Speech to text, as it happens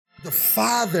The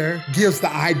father gives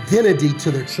the identity to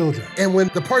their children. And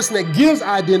when the person that gives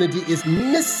identity is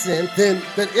missing, then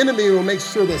the enemy will make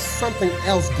sure that something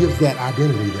else gives that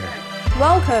identity there.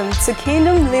 Welcome to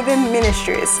Kingdom Living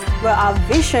Ministries, where our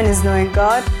vision is knowing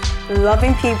God,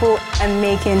 loving people, and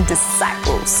making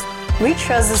disciples. We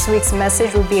trust this week's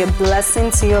message will be a blessing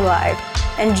to your life.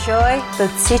 Enjoy the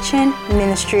teaching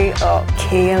ministry of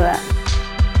KLM.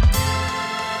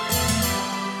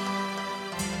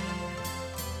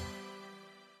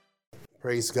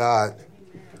 Praise God.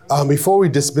 Before we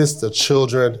dismiss the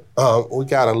children, we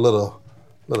got a little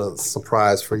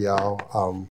surprise for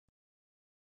y'all.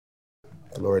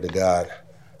 Glory to God.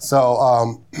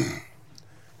 So,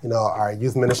 our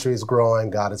youth ministry is growing.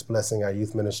 God is blessing our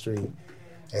youth ministry.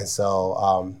 And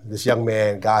so this young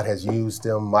man, God has used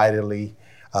him mightily.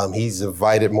 He's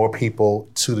invited more people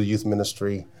to the youth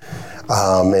ministry.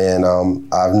 And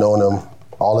I've known him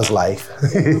all his life.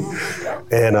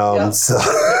 And so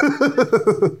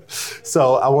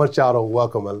I want y'all to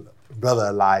welcome Brother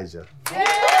Elijah.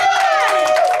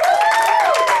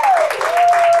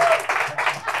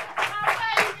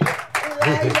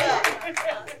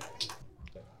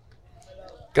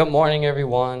 Good morning,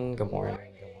 everyone. Good morning.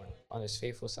 On this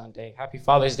faithful Sunday. Happy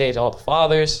Father's Day to all the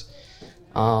fathers.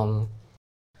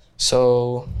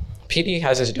 So PD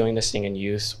has us doing this thing in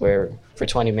youth where for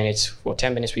 10 minutes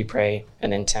we pray,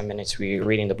 and then 10 minutes we're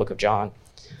reading the book of John.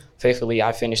 Faithfully,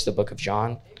 I finished the book of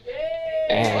John.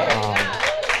 And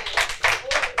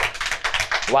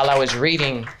while I was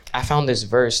reading, I found this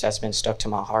verse that's been stuck to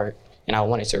my heart, and I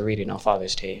wanted to read it on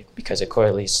Father's Day because it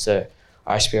correlates to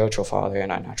our spiritual father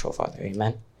and our natural father.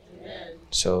 Amen? Amen.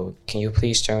 So can you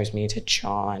please turn with me to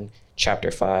John chapter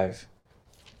 5,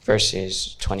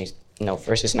 verses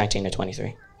 19 to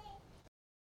 23.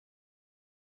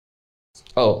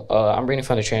 I'm reading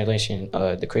from the translation,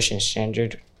 the Christian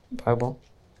Standard Bible.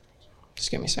 Just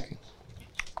give me a second.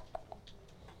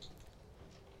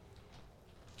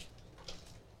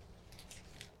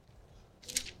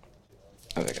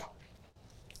 Oh, there we go.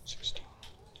 16.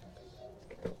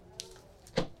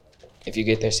 If you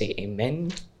get there, say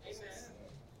amen.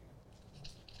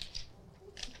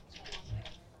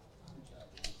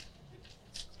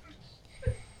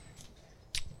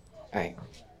 All right.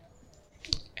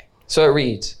 So it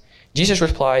reads, Jesus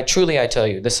replied, "Truly I tell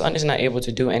you, the Son is not able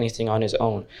to do anything on his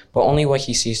own, but only what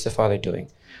he sees the Father doing.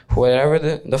 For whatever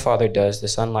the Father does, the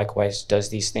Son likewise does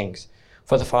these things.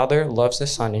 For the Father loves the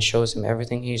Son and shows him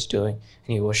everything he is doing,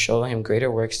 and he will show him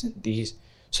greater works than these,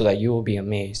 so that you will be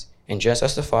amazed. And just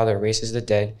as the Father raises the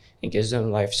dead and gives them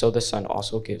life, so the Son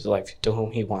also gives life to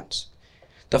whom he wants.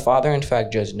 The Father in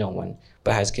fact judged no one,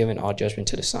 but has given all judgment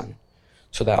to the Son,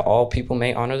 so that all people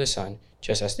may honor the Son,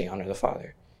 just as they honor the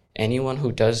Father. Anyone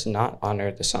who does not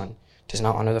honor the Son does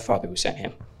not honor the Father who sent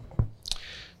him."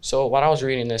 So while I was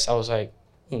reading this, I was like,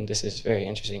 this is very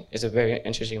interesting. It's a very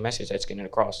interesting message that's getting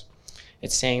across.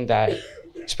 It's saying that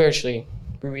spiritually,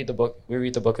 we read the book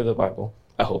of the Bible.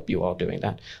 I hope you all doing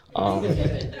that.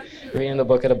 Reading the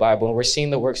book of the Bible, and we're seeing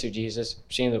the works of Jesus,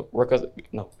 we're seeing the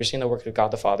work of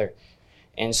God the Father.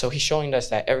 And so he's showing us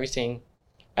that everything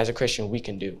as a Christian we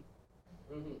can do.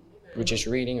 We're just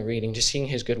reading, just seeing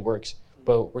his good works.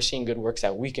 But we're seeing good works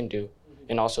that we can do,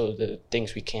 and also the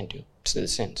things we can't do, to the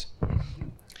sins.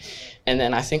 And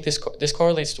then I think this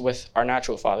correlates with our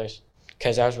natural fathers,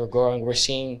 because as we're growing, we're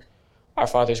seeing our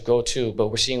fathers grow too, but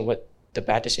we're seeing what the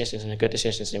bad decisions and the good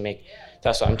decisions they make.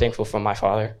 That's why I'm thankful for my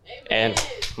father and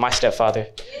my stepfather.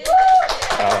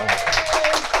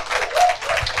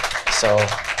 So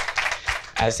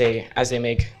as they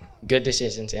make good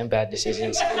decisions and bad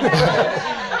decisions,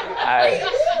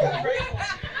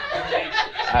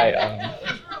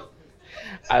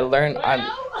 I learned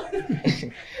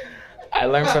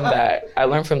from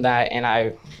that, and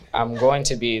I'm going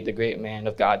to be the great man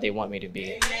of God they want me to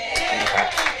be.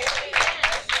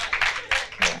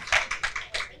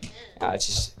 I'm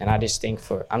just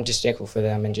thankful for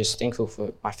them, and just thankful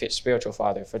for my spiritual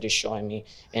father for just showing me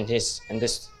in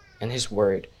his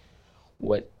word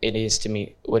what it is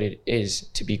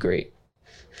to be great.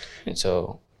 And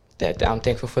so that I'm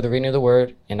thankful for the reading of the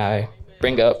word, and I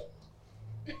bring up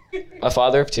a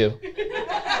father of two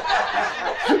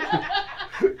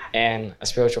and a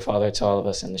spiritual father to all of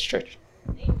us in this church.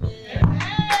 Great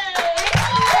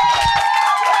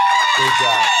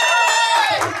job.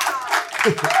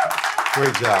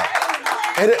 Great job.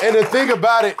 And the thing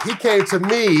about it, he came to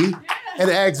me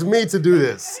and asked me to do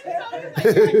this.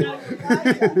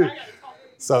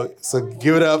 So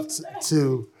give it up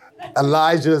to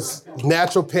Elijah's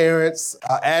natural parents,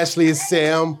 Ashley and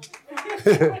Sam.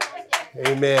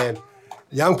 Amen.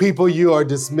 Young people, you are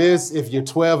dismissed. If you're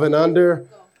 12 and under,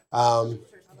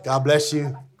 God bless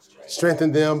you.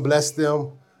 Strengthen them, bless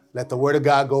them. Let the word of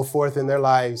God go forth in their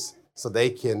lives so they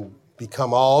can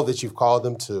become all that you've called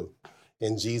them to.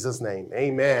 In Jesus' name,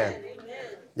 amen.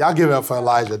 Y'all give it up for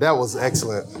Elijah. That was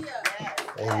excellent.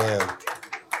 Amen.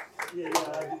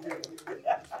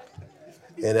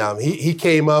 And he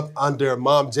came up under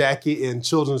Mom Jackie in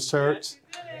Children's Church.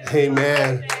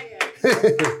 Amen.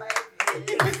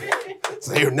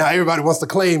 So now everybody wants to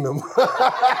claim him.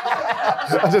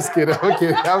 I'm just kidding. I'm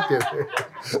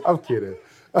kidding.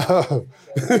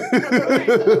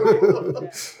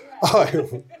 All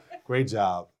right. Great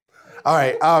job. All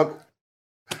right.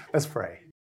 Let's pray.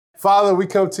 Father, we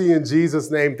come to you in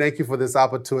Jesus' name. Thank you for this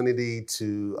opportunity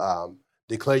to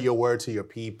declare your word to your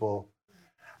people.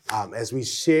 As we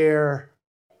share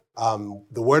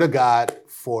the word of God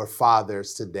for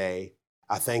fathers today,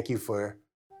 I thank you for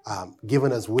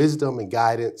giving us wisdom and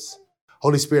guidance.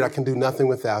 Holy Spirit, I can do nothing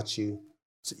without you.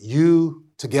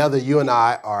 Together, you and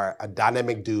I are a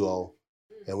dynamic duo,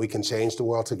 and we can change the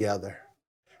world together.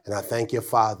 And I thank you,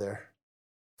 Father,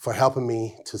 for helping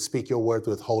me to speak your word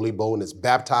with holy boldness.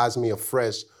 Baptize me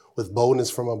afresh with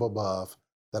boldness from above,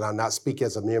 that I not speak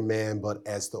as a mere man, but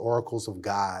as the oracles of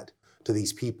God to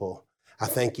these people. I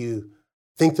thank you.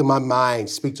 Think to my mind,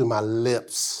 speak to my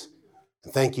lips.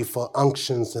 And thank you for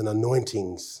unctions and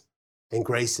anointings and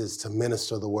graces to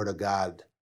minister the word of God.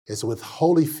 It's with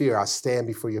holy fear I stand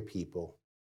before your people.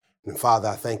 And Father,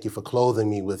 I thank you for clothing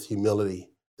me with humility,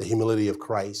 the humility of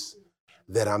Christ,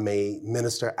 that I may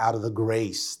minister out of the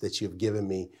grace that you've given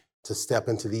me to step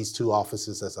into these two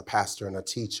offices as a pastor and a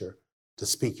teacher, to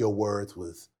speak your words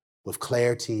with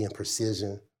clarity and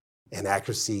precision and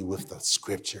accuracy with the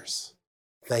scriptures.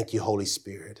 Thank you, Holy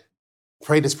Spirit.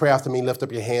 Pray this prayer after me. Lift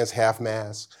up your hands, half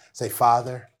mask. Say,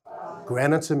 Father,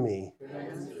 grant unto me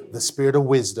the spirit of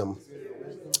wisdom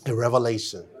and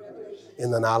revelation in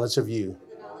the knowledge of you,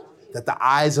 that the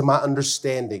eyes of my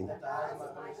understanding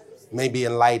may be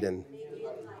enlightened,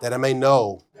 that I may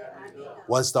know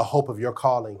what's the hope of your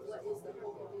calling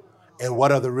and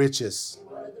what are the riches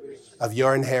of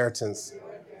your inheritance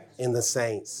in the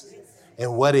saints,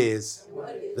 and what is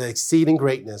the exceeding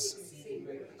greatness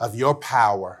of your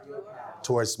power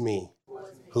towards me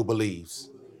who believes.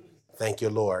 Thank you,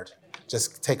 Lord.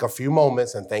 Just take a few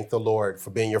moments and thank the Lord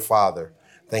for being your Father.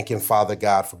 Thanking Father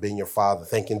God for being your Father.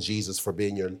 Thanking Jesus for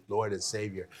being your Lord and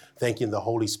Savior. Thanking the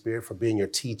Holy Spirit for being your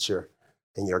teacher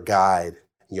and your guide,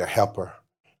 and your helper.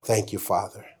 Thank you,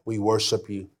 Father. We worship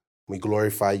you. We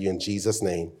glorify you in Jesus'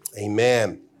 name.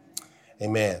 Amen.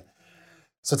 Amen.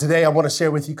 So today I want to share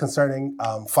with you concerning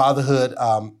fatherhood.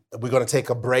 We're going to take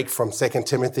a break from 2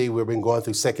 Timothy. We've been going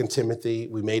through 2 Timothy.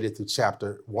 We made it through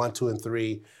chapter 1, 2, and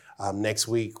 3. Next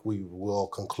week we will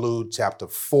conclude chapter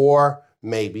 4,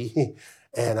 maybe.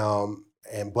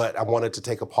 But I wanted to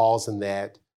take a pause in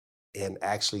that and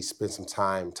actually spend some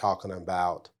time talking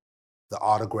about the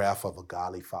autograph of a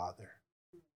godly father.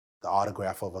 The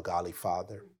autograph of a godly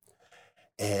father.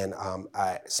 And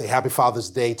I say happy Father's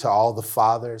Day to all the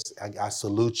fathers. I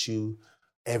salute you,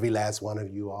 every last one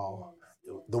of you all.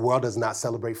 The world does not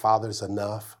celebrate fathers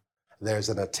enough. There's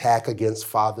an attack against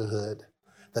fatherhood.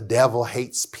 The devil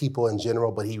hates people in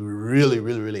general, but he really,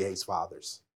 really, really hates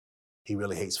fathers. He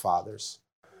really hates fathers.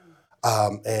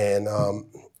 And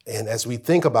as we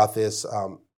think about this,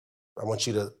 I want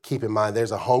you to keep in mind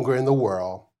there's a hunger in the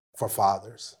world for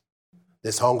fathers.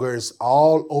 This hunger is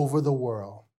all over the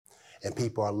world, and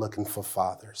people are looking for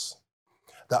fathers.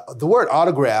 The word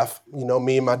autograph,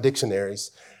 me and my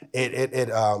dictionaries,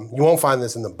 you won't find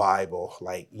this in the Bible,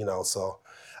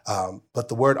 but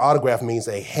the word autograph means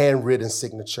a handwritten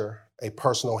signature, a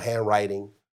personal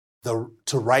handwriting, to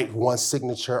write one's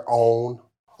signature on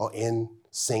or in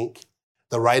sync,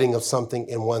 the writing of something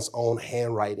in one's own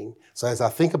handwriting. So as I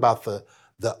think about the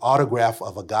autograph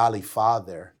of a godly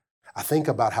father, I think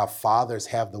about how fathers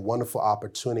have the wonderful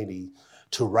opportunity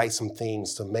to write some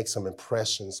things, to make some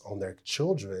impressions on their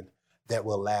children that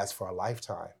will last for a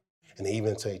lifetime and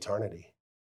even to eternity.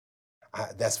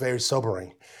 That's very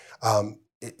sobering.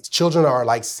 Children are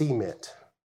like cement.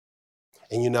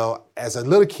 And as a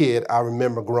little kid, I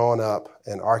remember growing up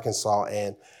in Arkansas,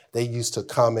 and they used to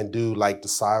come and do like the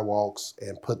sidewalks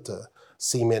and put the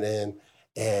cement in.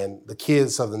 And the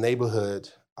kids of the neighborhood,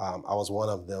 I was one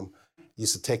of them,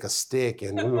 used to take a stick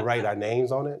and we would write our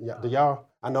names on it. Do y'all?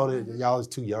 I know that y'all is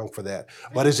too young for that,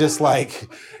 but it's just like,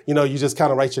 you just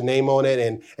kind of write your name on it,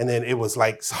 and then it was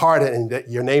like hard, and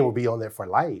your name will be on there for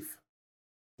life,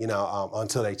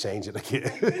 until they change it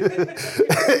again.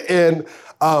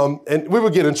 and we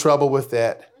would get in trouble with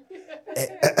that.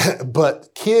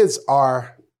 But kids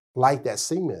are like that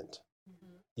cement.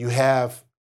 You have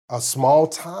a small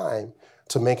time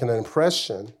to make an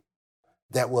impression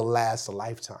that will last a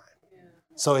lifetime.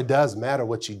 So it does matter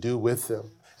what you do with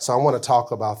them. So I want to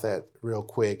talk about that real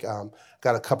quick.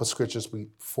 Got a couple scriptures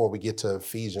before we get to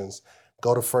Ephesians.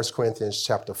 Go to 1 Corinthians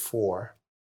chapter 4,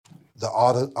 the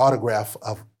autograph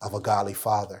of a godly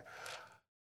father.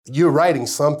 You're writing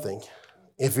something.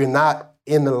 If you're not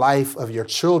in the life of your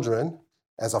children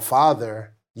as a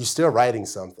father, you're still writing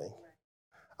something.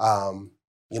 The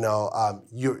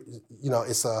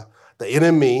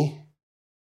enemy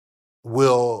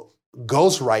will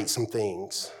ghostwrite some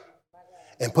things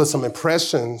and put some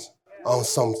impressions on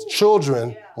some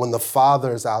children when the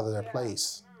father is out of their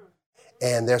place.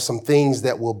 And there's some things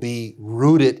that will be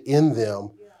rooted in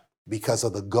them because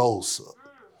of the ghost,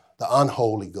 the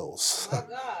unholy ghost,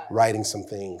 writing some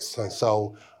things. And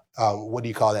so, what do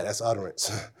you call that? That's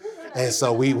utterance. And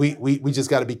so we just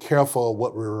got to be careful of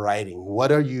what we're writing.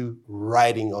 What are you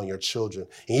writing on your children?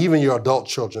 And even your adult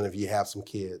children, if you have some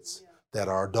kids that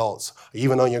are adults,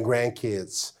 even on your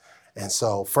grandkids. And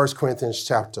so 1 Corinthians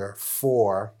chapter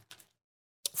 4,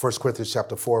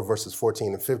 verses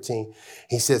 14 and 15,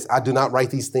 he says, I do not write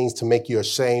these things to make you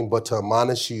ashamed, but to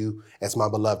admonish you as my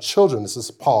beloved children. This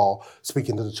is Paul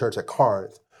speaking to the church at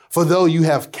Corinth. For though you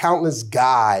have countless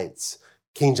guides,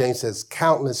 King James says,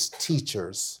 countless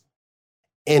teachers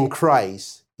in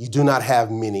Christ, you do not have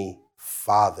many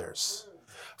fathers.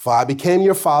 For I became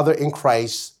your father in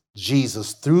Christ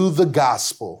Jesus through the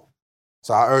gospel.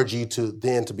 So I urge you to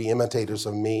be imitators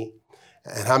of me.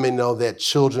 And how many know that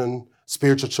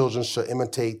spiritual children should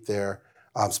imitate their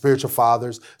spiritual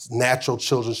fathers? Natural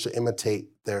children should imitate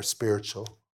their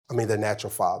natural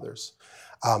fathers.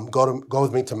 Go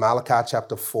with me to Malachi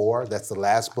chapter 4. That's the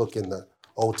last book in the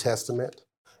Old Testament.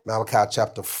 Malachi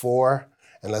chapter 4.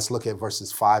 And let's look at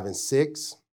verses 5 and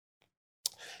 6.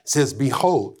 It says,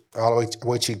 behold, I'll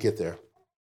wait till you get there.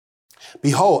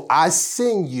 Behold, I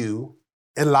send you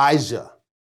Elijah,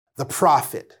 the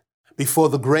prophet, before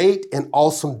the great and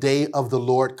awesome day of the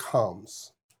Lord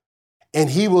comes. And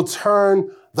he will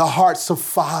turn the hearts of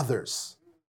fathers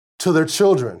to their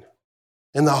children,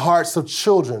 and the hearts of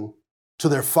children to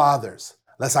their fathers,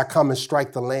 lest I come and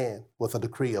strike the land with a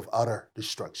decree of utter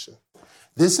destruction.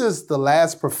 This is the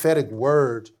last prophetic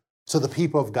word to the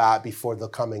people of God before the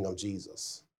coming of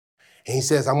Jesus. And he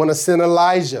says, I'm going to send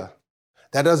Elijah.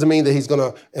 That doesn't mean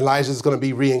that Elijah is going to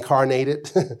be reincarnated.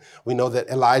 We know that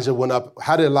Elijah went up.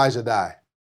 How did Elijah die?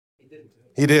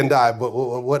 He didn't die, but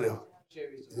what?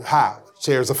 How?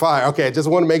 Chariots of fire. Okay, I just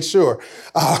want to make sure.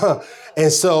 And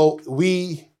so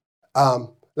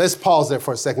let's pause there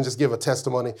for a second, just give a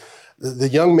testimony. The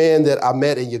young man that I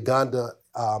met in Uganda,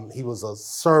 he was a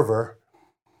server,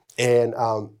 and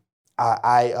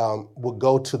I would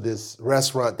go to this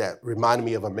restaurant that reminded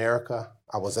me of America.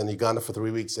 I was in Uganda for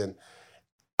 3 weeks, and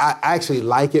I actually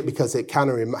like it because it kind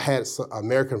of had some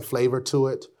American flavor to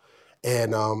it.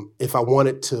 And if I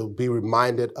wanted to be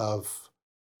reminded of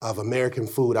American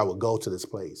food, I would go to this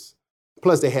place.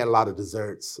 Plus, they had a lot of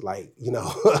desserts, like,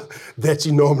 that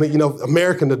you normally,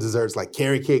 American desserts, like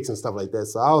carrot cakes and stuff like that.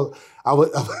 So I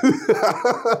would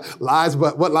lies,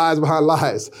 but what lies behind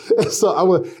lies? And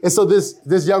so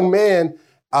this young man,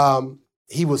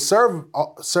 he would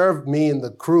serve me and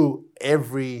the crew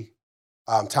every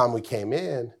time we came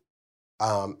in,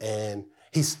 and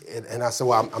I said,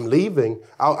 well, I'm leaving.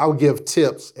 I'll give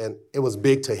tips, and it was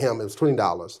big to him. It was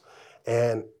 $20.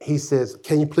 And he says,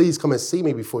 can you please come and see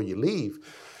me before you leave?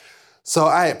 So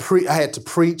I had to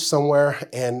preach somewhere,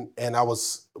 and I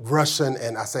was rushing,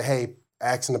 and I said, hey,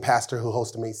 asking the pastor who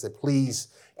hosted me, he said,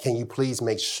 can you please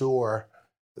make sure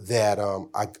that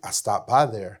I stop by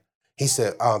there? He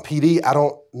said, PD, I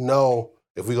don't know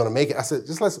if we're going to make it. I said,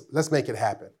 just let's make it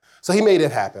happen. So he made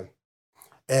it happen.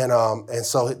 And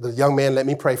so the young man let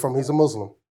me pray for him. He's a Muslim,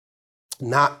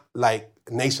 not like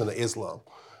Nation of Islam.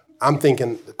 I'm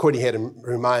thinking, Courtney had to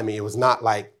remind me, it was not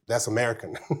like, that's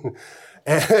American.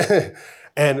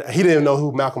 and he didn't know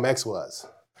who Malcolm X was.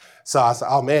 So I said,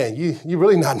 oh man, you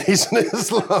really not Nation of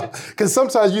Islam. Because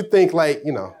sometimes you think like,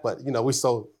 but we're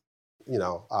so,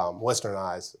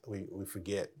 westernized, we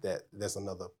forget that there's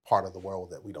another part of the world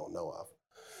that we don't know of.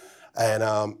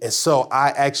 And so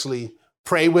I actually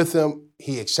prayed with him.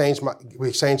 We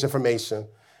exchanged information.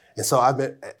 And so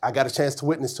I got a chance to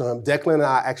witness to him. Declan and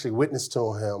I actually witnessed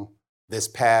to him this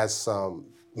past,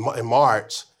 in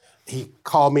March. He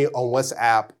called me on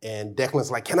WhatsApp, and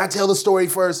Declan's like, can I tell the story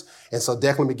first? And so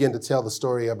Declan began to tell the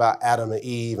story about Adam and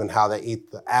Eve and how they ate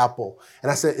the apple.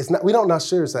 And I said, we don't not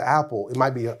sure it's an apple. It might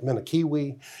be a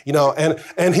kiwi,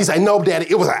 and he's like, no, Daddy,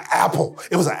 it was an apple.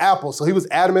 It was an apple. So he was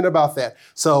adamant about that.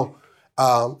 So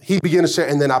he began to share,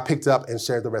 and then I picked up and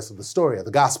shared the rest of the story of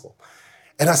the gospel.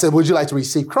 And I said, would you like to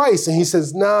receive Christ? And he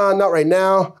says, nah, not right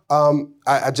now.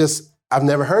 I've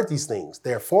never heard these things.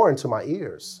 They're foreign to my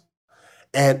ears.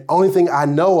 And only thing I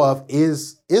know of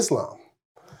is Islam.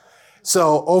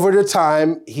 So over the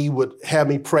time, he would have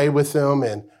me pray with him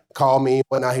and call me.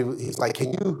 He's like,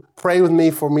 can you pray with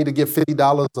me for me to give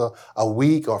 $50 a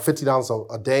week or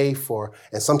 $50 a day for,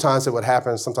 and sometimes it would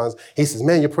happen. Sometimes he says,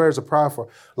 man, your prayers are powerful.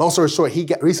 Long story short, he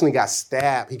recently got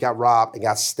stabbed. He got robbed and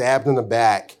got stabbed in the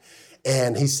back.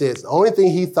 And he says, the only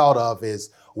thing he thought of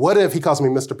is, what if, he calls me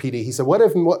Mr. PD. He said, what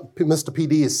if what Mr.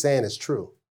 PD is saying is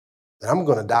true? Then I'm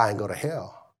going to die and go to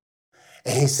hell.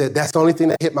 And he said, that's the only thing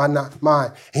that hit my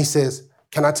mind. He says,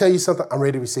 can I tell you something? I'm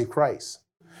ready to receive Christ.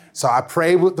 So I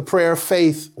prayed with the prayer of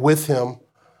faith with him.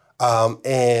 I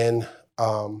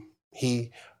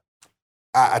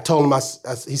told him,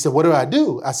 he said, what do I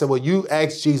do? I said, well, you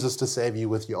ask Jesus to save you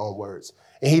with your own words.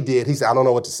 And he did. He said, I don't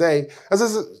know what to say. I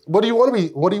said, what do you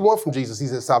want from Jesus? He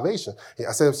said, salvation.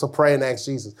 I said, so pray and ask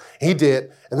Jesus. He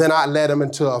did. And then I led him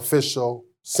into an official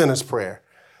sinner's prayer.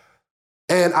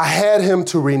 And I had him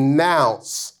to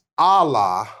renounce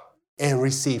Allah and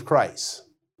receive Christ.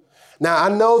 Now, I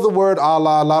know the word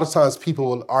Allah, a lot of times people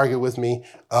will argue with me.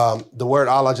 The word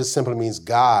Allah just simply means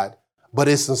God, but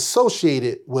it's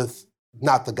associated with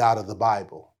not the God of the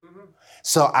Bible. Mm-hmm.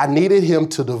 So I needed him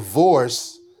to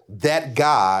divorce that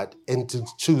God and to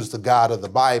choose the God of the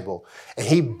Bible. And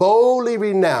he boldly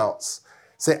renounced.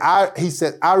 He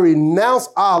said, I renounce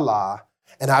Allah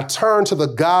and I turn to the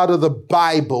God of the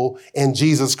Bible and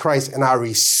Jesus Christ and I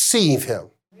receive him.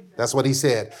 That's what he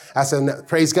said. I said,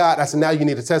 praise God. I said, now you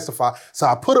need to testify. So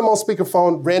I put him on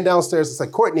speakerphone, ran downstairs and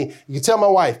said, Courtney, you can tell my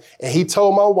wife. And he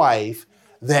told my wife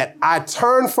that I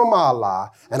turned from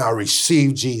Allah and I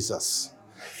received Jesus.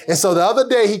 And so the other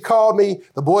day he called me,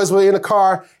 the boys were in the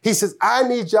car. He says, I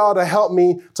need y'all to help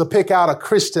me to pick out a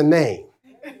Christian name.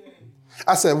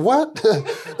 I said, what?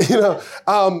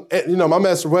 My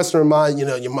Western mind,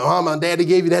 your mama and daddy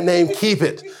gave you that name, keep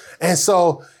it. And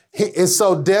so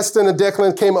Destin and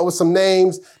Declan came up with some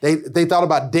names. They thought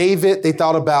about David. They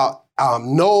thought about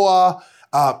Noah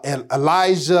and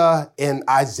Elijah and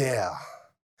Isaiah.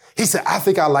 He said, I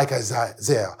think I like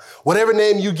Isaiah. Whatever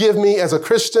name you give me as a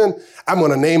Christian, I'm going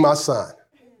to name my son.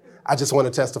 I just want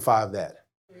to testify of that.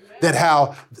 That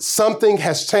how something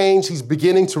has changed. He's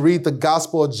beginning to read the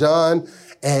Gospel of John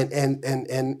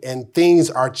and things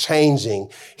are changing.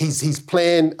 He's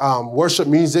playing worship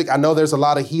music. I know there's a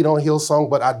lot of heat on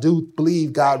Hillsong, but I do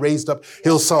believe God raised up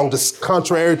Hillsong just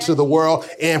contrary to the world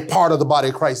and part of the body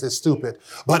of Christ that's stupid.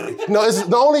 But it's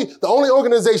the only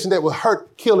organization that will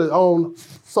kill its own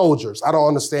soldiers. I don't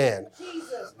understand.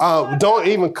 Don't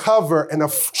even cover, and a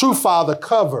true father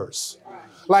covers.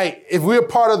 Like, if we're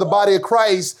part of the body of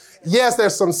Christ, yes,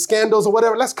 there's some scandals or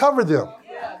whatever. Let's cover them.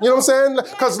 You know what I'm saying?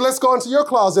 Because let's go into your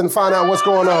closet and find out what's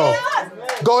going on.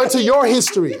 Go into your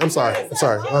history. I'm sorry. I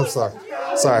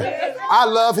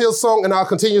love Hillsong, and I'll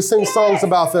continue to sing songs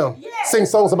about them. Sing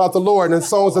songs about the Lord and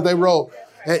songs that they wrote.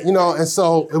 And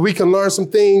so we can learn some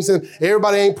things, and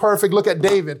everybody ain't perfect. Look at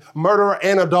David, murderer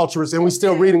and adulteress, and we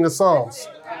still reading the Psalms.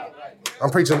 I'm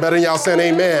preaching better than y'all saying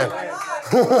amen.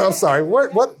 I'm sorry.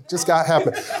 What just got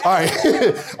happened? All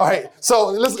right. All right.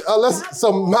 So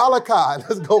so Malachi,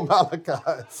 let's go Malachi.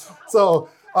 So,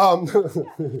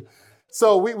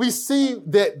 we see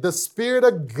that the Spirit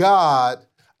of God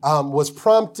was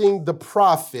prompting the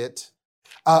prophet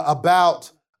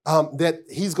about that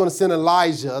he's going to send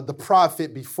Elijah, the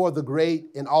prophet, before the great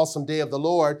and awesome day of the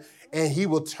Lord, and he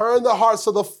will turn the hearts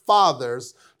of the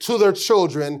fathers to their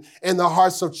children and the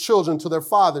hearts of children to their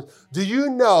fathers. Do you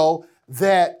know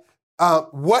that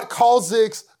what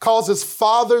causes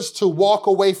fathers to walk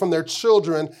away from their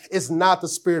children is not the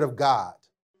Spirit of God.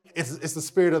 It's the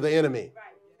spirit of the enemy.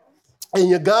 In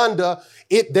Uganda,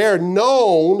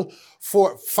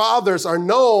 fathers are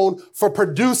known for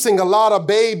producing a lot of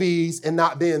babies and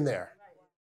not being there.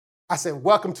 I said,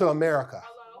 welcome to America.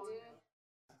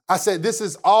 I said, this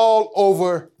is all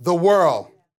over the world.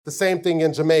 The same thing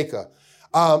in Jamaica.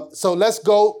 So let's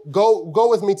go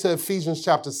with me to Ephesians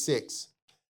chapter 6.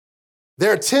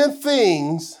 There are 10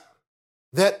 things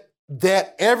that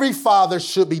every father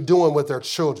should be doing with their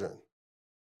children.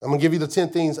 I'm going to give you the 10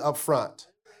 things up front.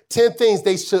 10 things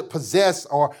they should possess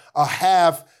or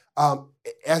have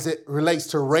as it relates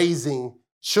to raising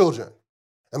children.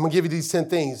 I'm going to give you these 10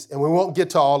 things, and we won't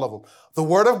get to all of them. The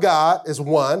Word of God is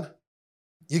one.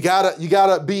 You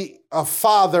gotta be a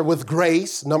father with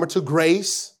grace. Number 2,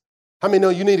 grace. How many know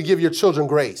you need to give your children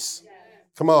grace? Yes.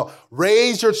 Come on.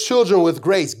 Raise your children with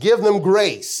grace. Give them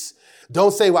grace.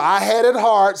 Don't say, well, I had it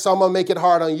hard, so I'm going to make it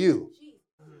hard on you.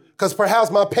 Because perhaps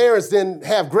my parents didn't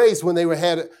have grace when they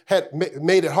had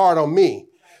made it hard on me.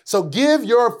 So give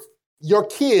your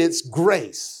kids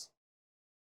grace.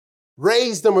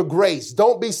 Raise them with grace.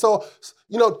 Don't be so,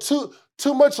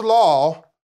 too much law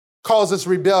causes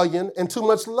rebellion, and too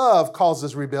much love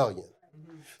causes rebellion.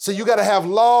 So you got to have the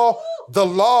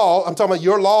law, I'm talking about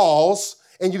your laws,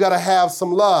 and you got to have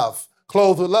some love,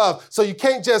 clothed with love. So you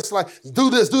can't just like,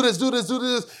 do this.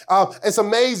 It's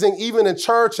amazing, even in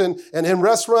church and in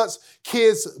restaurants,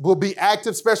 kids will be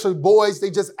active, especially boys, they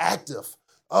just active.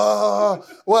 If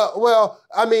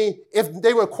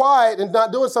they were quiet and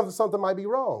not doing something might be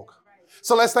wrong.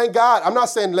 So let's thank God. I'm not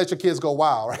saying let your kids go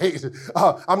wild, right?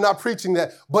 I'm not preaching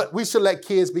that, but we should let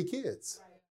kids be kids.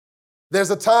 There's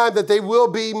a time that they will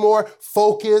be more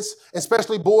focused,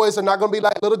 especially boys are not going to be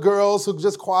like little girls who are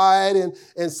just quiet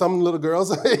and some little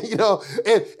girls,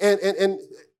 and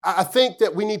I think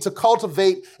that we need to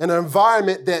cultivate an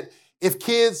environment that if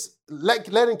kids,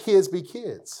 letting kids be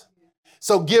kids.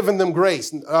 So giving them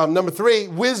grace. Number 3,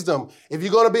 wisdom. If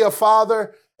you're going to be a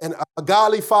father, and a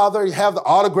godly father, you have the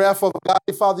autograph of a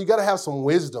godly father, you got to have some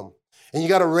wisdom. And you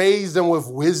got to raise them with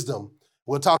wisdom.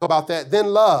 We'll talk about that. Then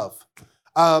love.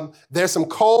 There's some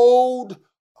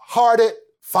cold-hearted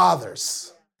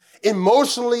fathers,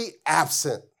 emotionally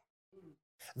absent.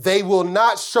 They will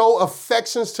not show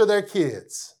affections to their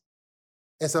kids.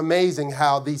 It's amazing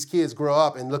how these kids grow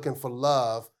up and looking for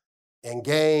love in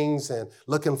gangs and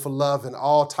looking for love in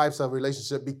all types of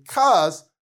relationships because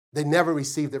they never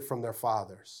received it from their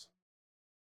fathers.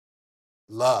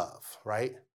 Love,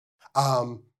 right?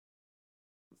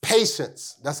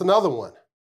 Patience, that's another one.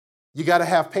 You got to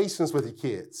have patience with your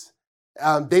kids.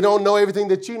 They don't know everything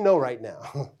that you know right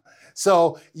now.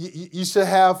 So you should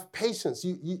have patience.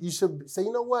 You should say,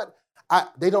 you know what?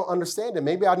 They don't understand it.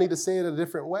 Maybe I need to say it a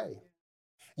different way.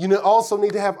 You also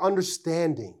need to have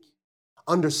understanding.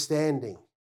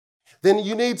 Then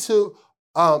you need to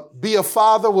be a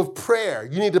father with prayer.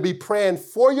 You need to be praying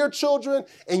for your children,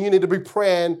 and you need to be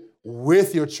praying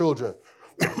with your children.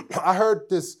 I heard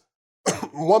this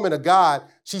woman of God,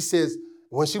 she says,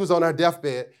 when she was on her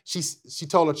deathbed, she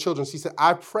told her children, she said,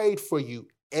 I prayed for you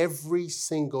every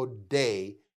single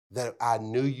day that I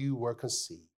knew you were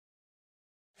conceived.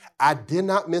 I did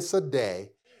not miss a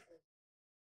day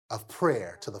of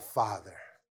prayer to the Father.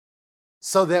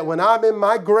 So that when I'm in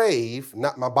my grave,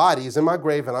 not my body is in my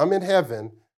grave and I'm in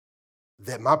heaven,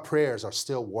 that my prayers are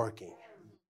still working.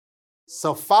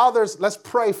 So fathers, let's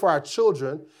pray for our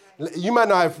children. You might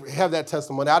not have that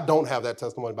testimony. I don't have that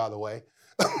testimony, by the way,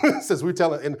 since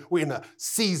we're in a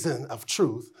season of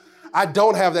truth. I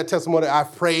don't have that testimony.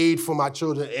 I've prayed for my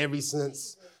children ever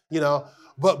since,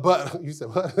 but you said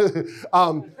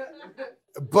what?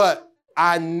 But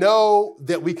I know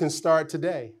that we can start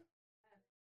today.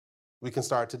 We can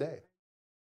start today.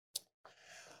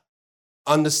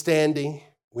 Understanding.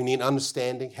 We need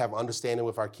understanding, have understanding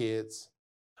with our kids.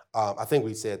 I think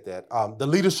we said that. The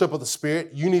leadership of the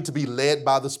Spirit. You need to be led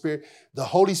by the Spirit. The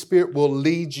Holy Spirit will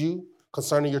lead you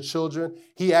concerning your children.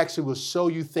 He actually will show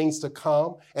you things to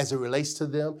come as it relates to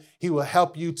them. He will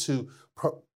help you to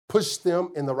push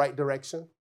them in the right direction.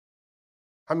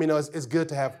 I mean, it's good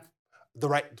to have the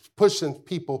right, pushing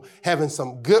people, having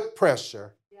some good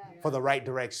pressure for the right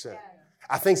direction.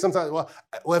 I think sometimes, well,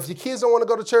 if your kids don't want to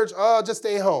go to church, just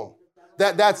stay home.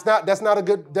 That's not a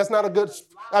good.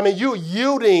 I mean, you're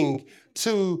yielding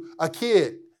to a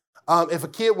kid. If a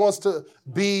kid wants to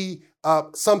be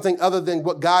something other than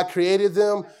what God created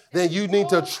them, then you need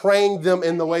to train them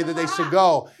in the way that they should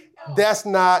go.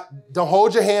 Don't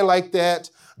hold your hand like that.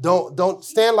 Don't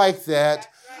stand like that.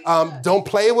 Don't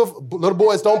play with, little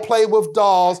boys, don't play with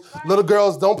dolls. Little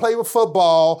girls, don't play with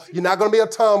football. You're not going to be a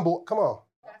tomboy. Come on.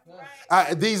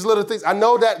 These little things, I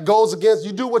know that goes against,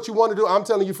 you do what you want to do. I'm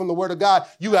telling you from the word of God,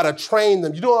 you got to train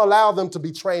them. You don't allow them to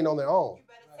be trained on their own.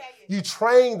 You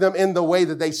train them in the way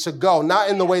that they should go, not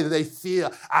in the way that they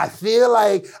feel. I feel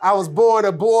like I was born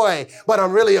a boy, but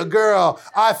I'm really a girl.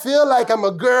 I feel like I'm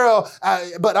a girl,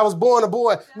 but I was born a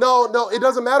boy. No, it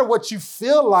doesn't matter what you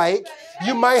feel like.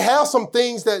 You might have some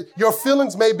things that your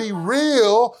feelings may be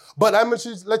real, but I'm going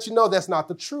to let you know that's not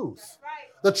the truth.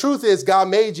 The truth is God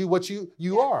made you what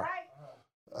you are.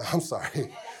 I'm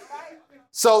sorry.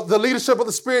 So the leadership of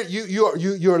the Spirit,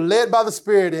 you're led by the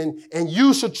Spirit, and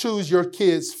you should choose your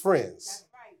kids' friends.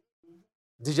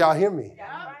 Did y'all hear me?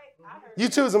 You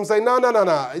choose them, say, no,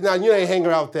 you ain't hanging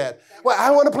out with that. Well, I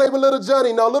want to play with little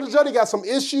Johnny. No, little Johnny got some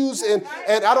issues, and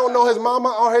I don't know his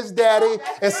mama or his daddy,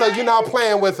 and so you're not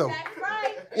playing with him.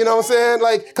 You know what I'm saying?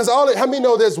 Like, because how many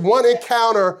know there's one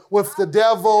encounter with the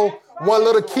devil, one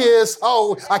little kiss,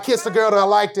 I kissed a girl and I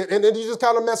liked it, and then you just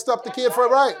kind of messed up the kid for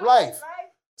life.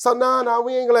 So no,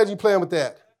 we ain't gonna let you play with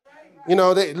that. You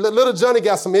know, little Johnny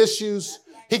got some issues.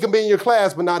 He can be in your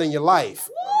class, but not in your life.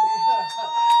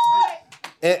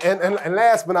 And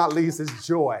last but not least is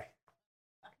joy.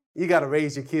 You got to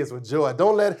raise your kids with joy.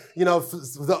 Don't let,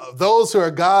 those who are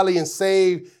godly and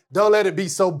saved, don't let it be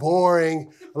so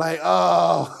boring. Like,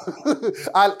 oh,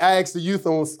 I asked the youth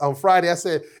on Friday, I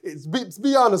said,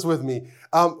 be honest with me.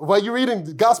 While you're reading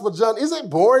the Gospel of John, is it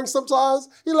boring sometimes?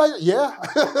 He's like, yeah,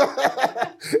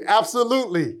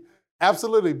 absolutely.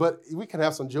 Absolutely. But we can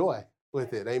have some joy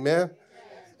with it. Amen.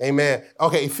 Amen.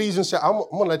 Okay, Ephesians, I'm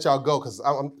going to let y'all go because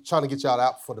I'm trying to get y'all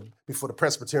out before the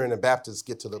Presbyterian and Baptists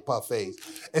get to the buffets.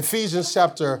 Ephesians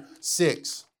chapter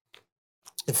 6.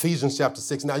 Ephesians chapter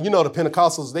 6. Now, you know the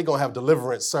Pentecostals, they're going to have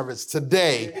deliverance service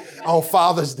today on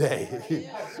Father's Day.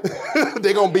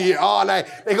 They're going to be here all night.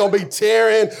 They're going to be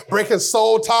tearing, breaking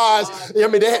soul ties. I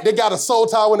mean, they got a soul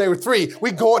tie when they were 3.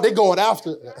 They're going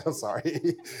after. I'm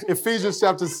sorry. Ephesians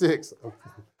chapter 6,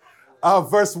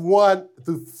 verse 1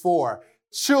 through 4.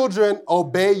 Children,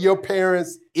 obey your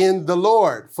parents in the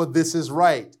Lord, for this is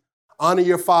right. Honor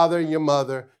your father and your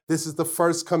mother. This is the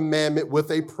first commandment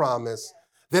with a promise,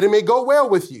 that it may go well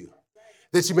with you,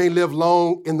 that you may live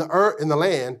long in the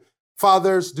land.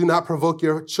 Fathers, do not provoke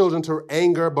your children to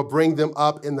anger, but bring them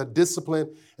up in the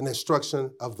discipline and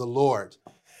instruction of the Lord.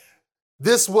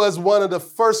 This was one of the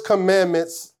first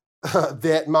commandments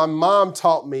that my mom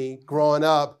taught me growing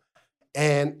up,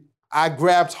 and I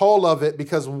grabbed hold of it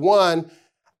because, one,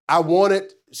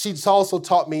 she's also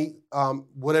taught me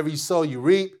whatever you sow, you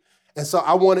reap. And so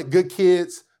I wanted good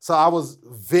kids. So I was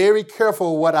very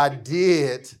careful what I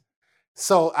did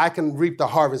so I can reap the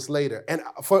harvest later. And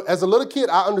as a little kid,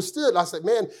 I understood. I said,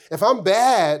 man, if I'm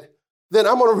bad, then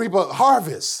I'm going to reap a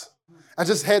harvest. I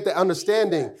just had that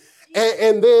understanding.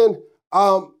 And then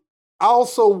I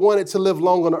also wanted to live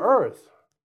long on the earth.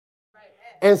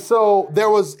 And so there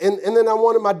was, and then I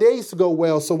wanted my days to go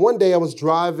well. So one day I was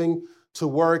driving to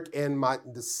work and my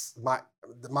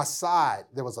side,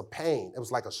 there was a pain. It was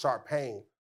like a sharp pain.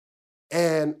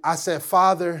 And I said,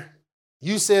 Father,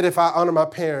 you said if I honor my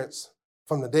parents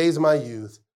from the days of my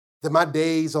youth, that my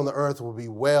days on the earth will be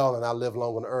well and I live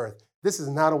long on the earth. This is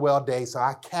not a well day, so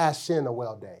I cash in a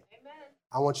well day. Amen.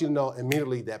 I want you to know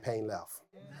immediately that pain left.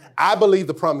 Amen. I believe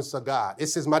the promise of God. It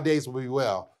says my days will be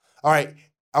well. All right,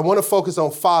 I want to focus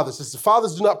on fathers. It says,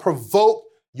 fathers, do not provoke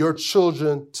your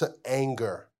children to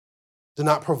anger. Do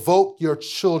not provoke your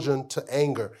children to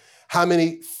anger. How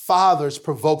many fathers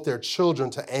provoke their children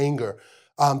to anger?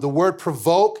 The word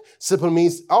provoke simply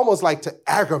means almost like to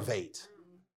aggravate,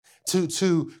 to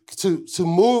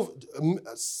move,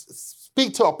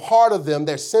 speak to a part of them,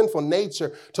 their sinful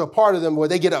nature, to a part of them where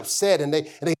they get upset and they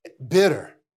get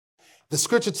bitter. The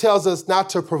scripture tells us not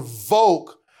to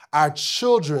provoke our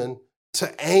children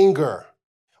to anger.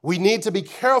 We need to be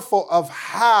careful of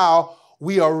how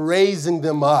we are raising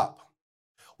them up.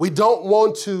 We don't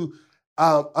want to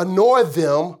annoy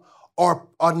them or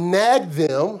nag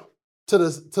them to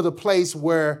the place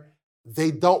where they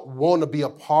don't want to be a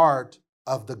part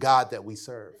of the God that we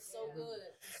serve. So good.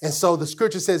 And so the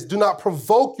scripture says, do not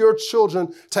provoke your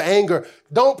children to anger.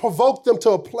 Don't provoke them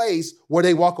to a place where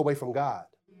they walk away from God.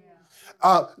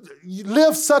 Yeah. You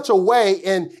live such a way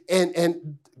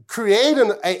and create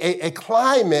a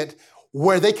climate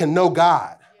where they can know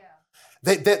God.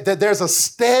 Yeah. That there's a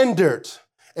standard.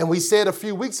 And we said a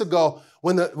few weeks ago,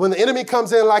 when the enemy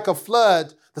comes in like a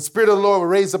flood, the Spirit of the Lord will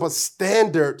raise up a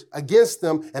standard against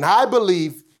them. And I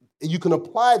believe you can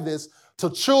apply this to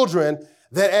children,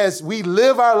 that as we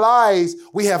live our lives,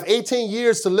 we have 18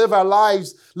 years to live our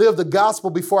lives, live the gospel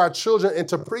before our children and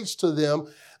to preach to them,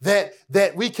 that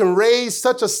we can raise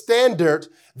such a standard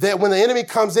that when the enemy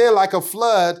comes in like a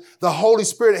flood, the Holy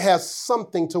Spirit has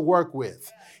something to work with.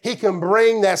 He can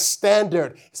bring that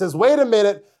standard. He says, wait a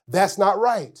minute, that's not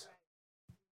right.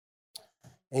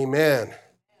 Amen.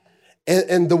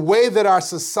 And the way that our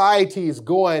society is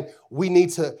going, we need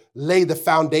to lay the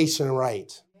foundation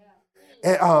right.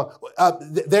 And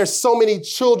there's so many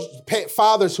children,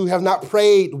 fathers who have not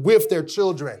prayed with their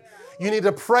children. You need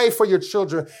to pray for your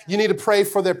children. You need to pray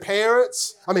for their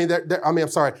parents.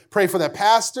 Pray for their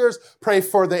pastors. Pray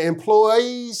for their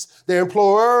employees, their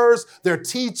employers, their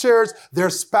teachers,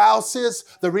 their spouses.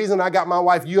 The reason I got my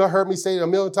wife, you heard me say it a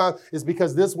million times, is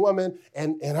because this woman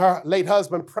and her late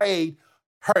husband prayed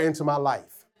her into my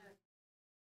life.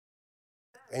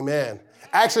 Amen.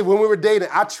 Actually, when we were dating,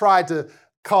 I tried to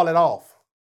call it off.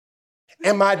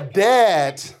 And my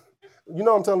dad, you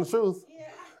know I'm telling the truth.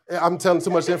 I'm telling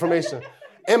too much information.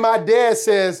 And my dad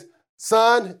says,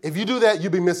 son, if you do that, you'll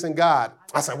be missing God.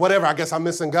 I said, whatever, I guess I'm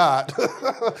missing God.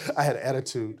 I had an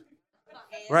attitude,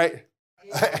 right?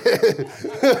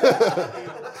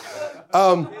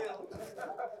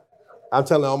 I'm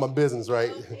telling all my business,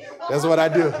 right? That's what I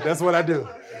do. That's what I do.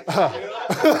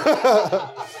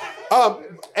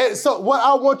 And so what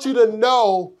I want you to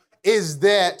know is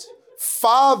that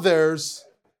fathers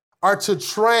are to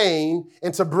train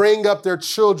and to bring up their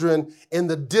children in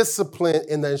the discipline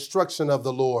and the instruction of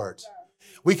the Lord.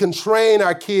 We can train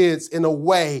our kids in a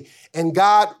way, and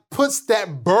God puts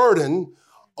that burden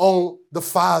on the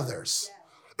fathers.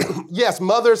 Yes,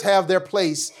 mothers have their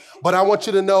place, but I want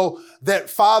you to know that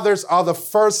fathers are the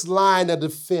first line of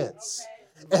defense.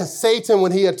 And Satan,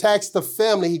 when he attacks the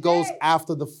family, he goes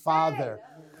after the father.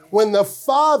 When the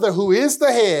father, who is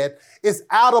the head, is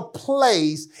out of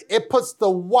place, it puts the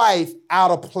wife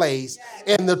out of place,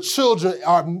 and the children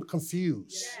are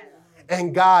confused.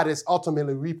 And God is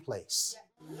ultimately replaced.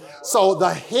 So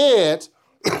the head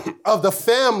of the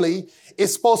family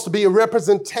is supposed to be a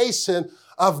representation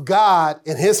of God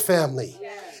and his family.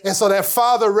 And so that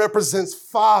father represents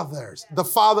fathers, the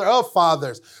father of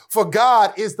fathers. For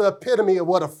God is the epitome of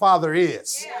what a father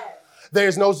is.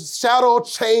 There's no shadow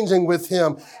changing with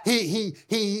him. He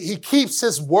keeps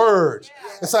his word.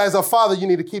 And so as a father, you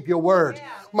need to keep your word.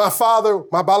 My father,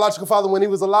 my biological father, when he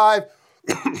was alive,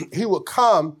 he would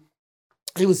come.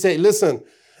 He would say, listen,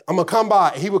 I'm going to come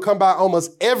by. He would come by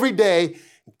almost every day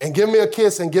and give me a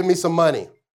kiss and give me some money.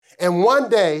 And one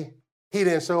day, he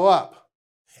didn't show up.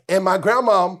 And my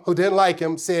grandmom, who didn't like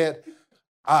him, said,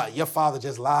 your father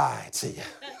just lied to you.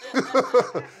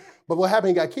 But what happened?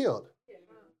 He got killed.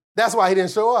 That's why he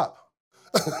didn't show up.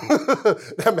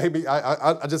 That made me,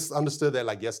 I just understood that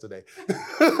like yesterday.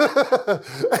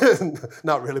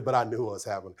 Not really, but I knew what was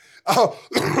happening.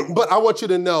 But I want you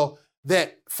to know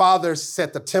that fathers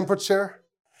set the temperature.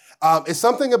 It's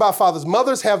something about fathers.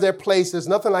 Mothers have their place. There's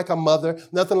nothing like a mother,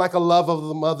 nothing like a love of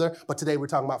the mother. But today we're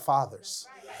talking about fathers.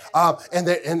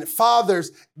 And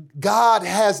fathers, God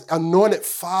has anointed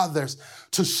fathers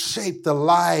to shape the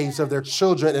lives of their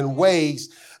children in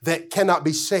ways that cannot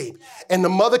be shaped. And the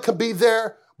mother can be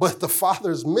there, but the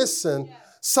father's missing.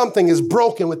 Something is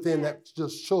broken within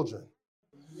those children.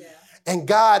 And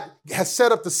God has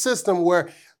set up the system where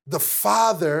the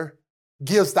father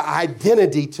gives the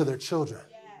identity to their children.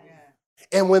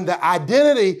 And when the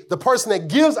identity, the person that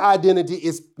gives identity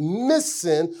is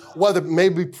missing, whether it may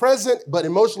be present but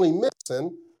emotionally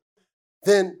missing,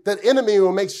 then the enemy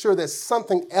will make sure that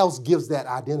something else gives that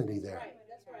identity there.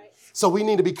 So we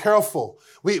need to be careful.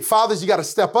 Fathers, you got to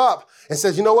step up and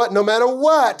say, you know what? No matter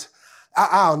what,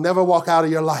 I'll never walk out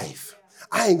of your life.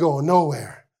 I ain't going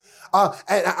nowhere. And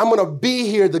I'm going to be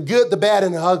here, the good, the bad,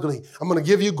 and the ugly. I'm going to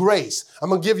give you grace. I'm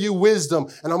going to give you wisdom,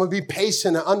 and I'm going to be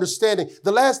patient and understanding.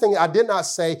 The last thing I did not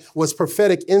say was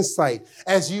prophetic insight.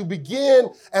 As you begin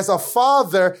as a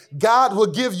father, God will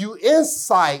give you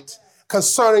insight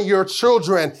concerning your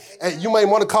children. And you may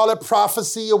want to call it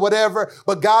prophecy or whatever,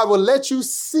 but God will let you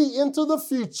see into the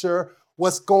future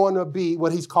what's going to be,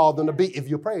 what he's called them to be, if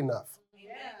you pray enough.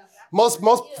 Most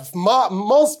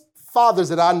fathers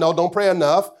that I know don't pray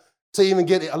enough to even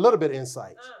get a little bit of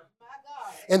insight.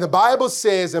 And the Bible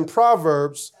says in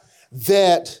Proverbs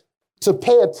that to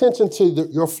pay attention to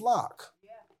your flock.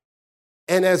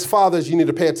 And as fathers, you need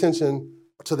to pay attention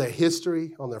to their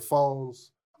history on their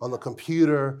phones, on the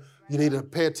computer. You need to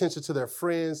pay attention to their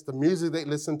friends, the music they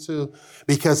listen to,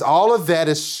 because all of that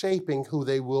is shaping who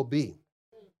they will be.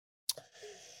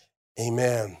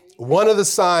 Amen. One of the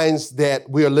signs that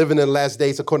we are living in the last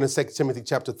days, according to 2 Timothy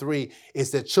chapter 3, is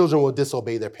that children will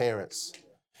disobey their parents.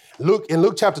 In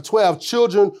Luke chapter 12,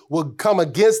 children will come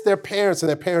against their parents and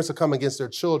their parents will come against their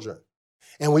children.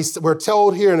 And we're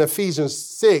told here in Ephesians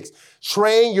 6,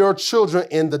 train your children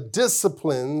in the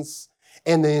disciplines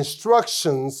and the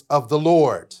instructions of the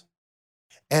Lord.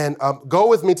 And go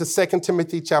with me to 2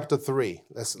 Timothy chapter 3.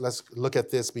 Let's look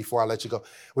at this before I let you go.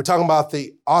 We're talking about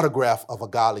the autograph of a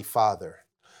godly father.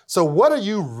 So what are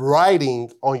you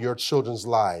writing on your children's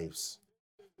lives?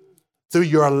 Through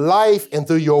your life and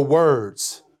through your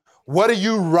words. What are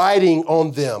you writing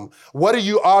on them? What are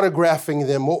you autographing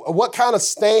them? What kind of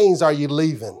stains are you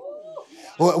leaving?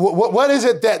 What is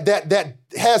it that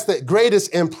has the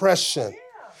greatest impression?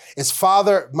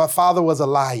 My father was a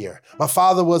liar. My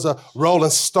father was a rolling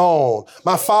stone.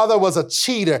 My father was a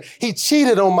cheater. He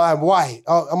cheated on my wife,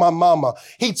 on my mama.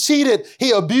 He cheated.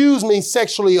 He abused me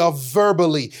sexually or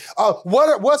verbally.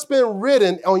 What's been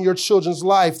written on your children's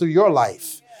life through your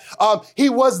life? He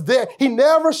was there. He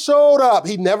never showed up.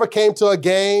 He never came to a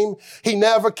game. He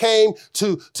never came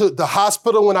to the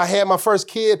hospital when I had my first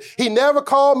kid. He never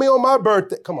called me on my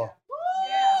birthday. Come on.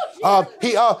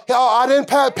 I didn't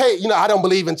pay, I don't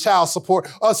believe in child support.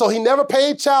 So he never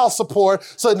paid child support.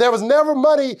 So there was never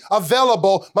money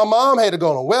available. My mom had to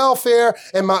go on welfare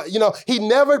and he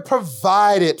never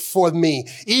provided for me,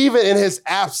 even in his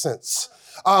absence.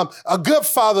 A good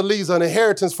father leaves an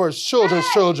inheritance for his children's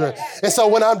children. And so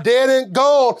when I'm dead and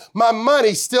gone, my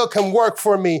money still can work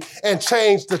for me and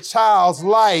change the child's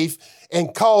life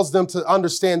and cause them to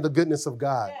understand the goodness of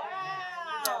God.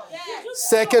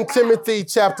 2 Timothy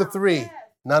chapter 3.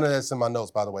 None of that's in my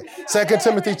notes, by the way. 2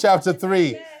 Timothy chapter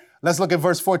 3. Let's look at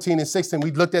verse 14 and 16.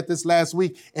 We looked at this last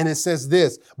week, and it says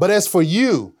this. But as for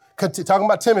you, talking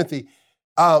about Timothy,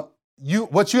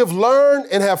 what you have learned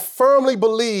and have firmly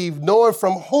believed, knowing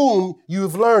from whom you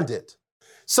have learned it.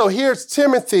 So here's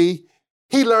Timothy.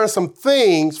 He learned some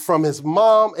things from his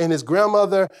mom and his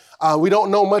grandmother. We don't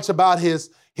know much about his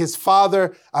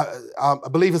father. I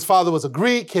believe his father was a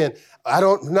Greek, and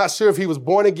I'm not sure if he was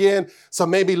born again. So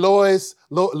maybe Lois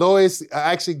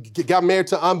actually got married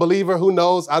to an unbeliever. Who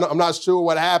knows? I'm not sure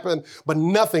what happened, but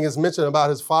nothing is mentioned about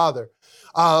his father.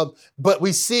 But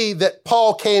we see that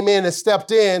Paul came in and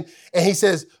stepped in, and he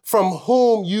says, from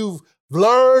whom you've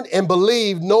learned and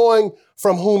believed, knowing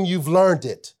from whom you've learned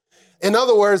it. In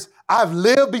other words, I've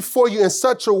lived before you in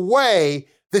such a way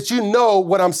that you know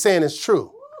what I'm saying is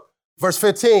true. Verse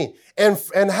 15,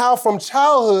 and how from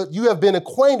childhood you have been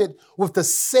acquainted with the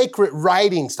sacred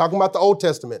writings, talking about the Old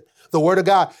Testament, the Word of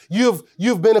God.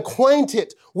 You've been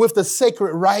acquainted with the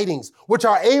sacred writings, which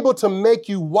are able to make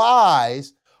you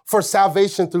wise for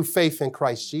salvation through faith in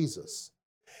Christ Jesus.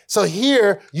 So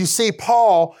here you see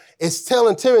Paul is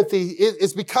telling Timothy,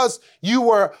 it's because you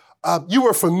were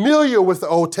familiar with the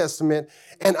Old Testament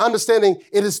and understanding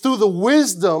it is through the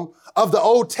wisdom of the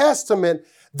Old Testament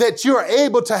that you're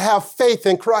able to have faith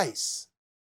in Christ.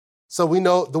 So we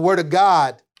know the Word of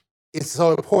God is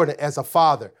so important as a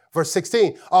father. Verse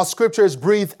 16, all scripture is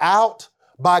breathed out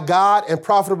by God and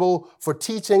profitable for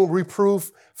teaching,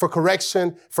 reproof, for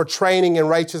correction, for training in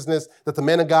righteousness, that the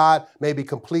man of God may be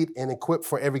complete and equipped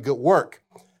for every good work.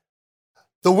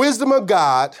 The wisdom of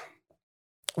God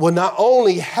will not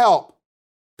only help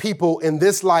people in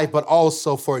this life, but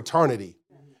also for eternity.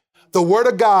 The Word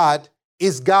of God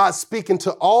is God speaking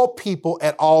to all people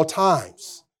at all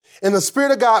times. And the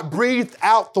Spirit of God breathed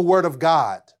out the Word of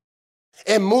God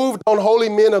and moved on holy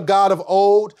men of God of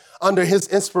old under his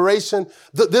inspiration.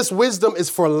 This wisdom is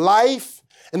for life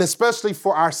and especially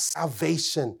for our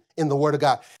salvation in the Word of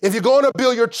God. If you're going to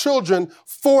build your children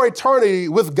for eternity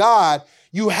with God,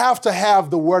 you have to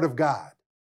have the Word of God.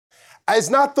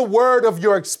 It's not the word of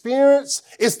your experience,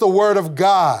 it's the Word of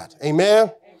God.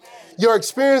 Amen? Your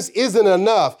experience isn't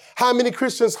enough. How many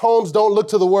Christians' homes don't look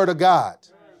to the Word of God?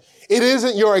 It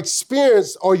isn't your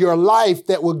experience or your life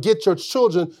that will get your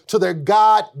children to their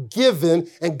God-given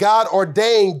and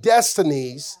God-ordained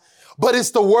destinies, but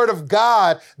it's the Word of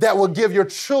God that will give your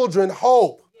children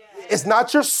hope. It's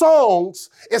not your songs.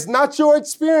 It's not your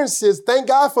experiences. Thank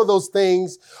God for those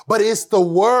things, but it's the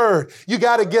Word. You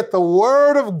got to get the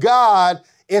Word of God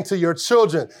into your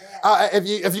children.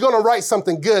 If you're going to write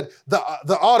something good,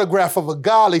 the autograph of a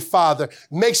godly father,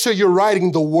 make sure you're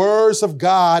writing the words of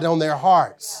God on their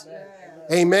hearts.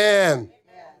 Amen.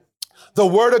 The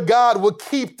Word of God will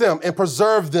keep them and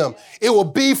preserve them. It will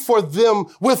be for them,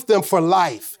 with them for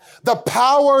life. The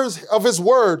powers of His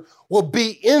Word will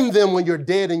be in them when you're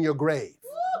dead in your grave.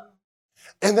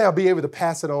 And they'll be able to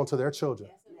pass it on to their children.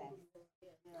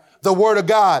 The Word of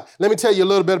God. Let me tell you a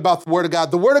little bit about the Word of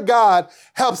God. The Word of God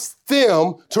helps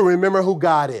them to remember who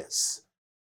God is.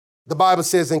 The Bible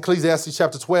says in Ecclesiastes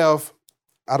chapter 12,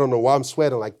 I don't know why I'm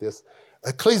sweating like this.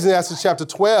 Ecclesiastes chapter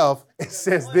 12, it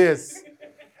says this.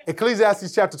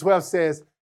 Ecclesiastes chapter 12 says,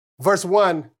 verse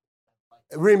 1,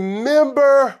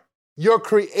 remember your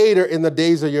Creator in the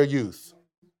days of your youth,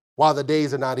 while the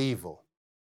days are not evil.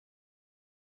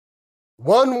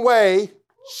 One way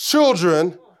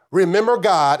children remember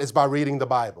God is by reading the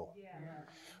Bible.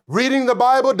 Reading the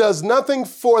Bible does nothing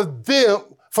for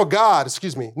God,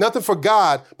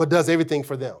 but does everything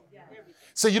for them.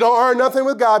 So you don't earn nothing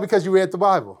with God because you read the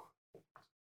Bible.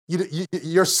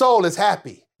 Your soul is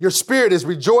happy. Your spirit is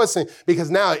rejoicing because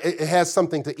now it has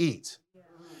something to eat.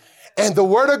 And the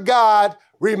Word of God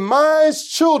reminds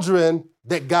children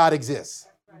that God exists.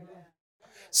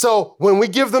 So when we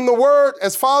give them the Word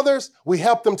as fathers, we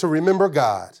help them to remember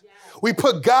God. We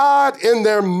put God in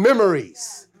their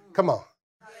memories. Come on.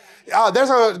 There's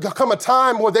going to come a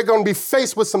time where they're going to be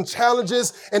faced with some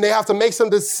challenges and they have to make some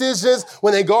decisions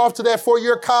when they go off to that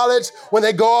 4-year college, when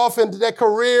they go off into their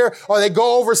career, or they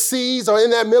go overseas or in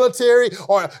that military,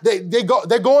 or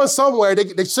they're going somewhere.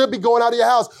 They should be going out of your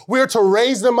house. We're to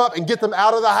raise them up and get them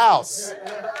out of the house.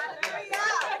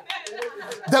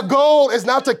 The goal is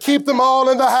not to keep them all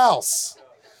in the house.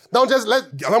 Don't just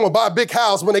I'm going to buy a big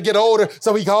house when they get older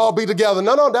so we can all be together.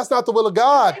 No, that's not the will of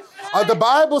God. The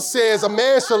Bible says a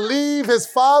man shall leave his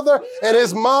father and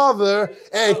his mother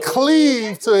and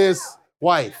cleave to his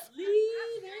wife.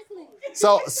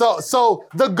 So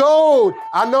the goal,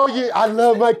 I know I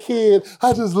love my kid.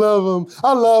 I just love him.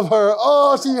 I love her.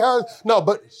 Oh, she has. No,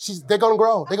 but they're going to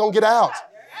grow. They're going to get out.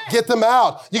 Get them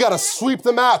out. You got to sweep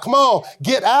them out. Come on,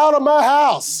 get out of my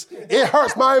house. It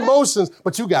hurts my emotions,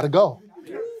 but you got to go.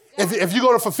 If you're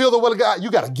going to fulfill the will of God,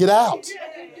 you got to get out.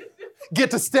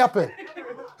 Get to stepping.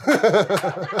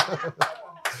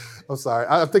 I'm sorry.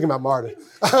 I'm thinking about Martin.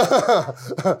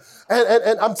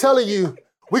 and I'm telling you,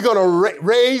 we're going to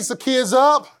raise the kids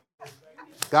up.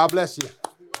 God bless you.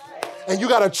 And you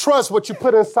got to trust what you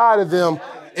put inside of them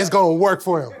is going to work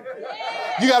for them.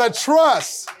 You got to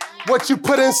trust what you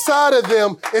put inside of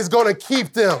them is going to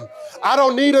keep them. I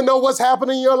don't need to know what's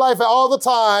happening in your life all the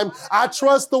time. I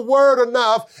trust the word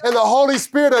enough and the Holy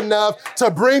Spirit enough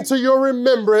to bring to your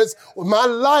remembrance my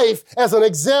life as an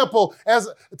example,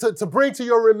 to bring to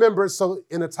your remembrance so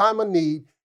in a time of need,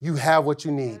 you have what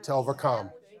you need to overcome.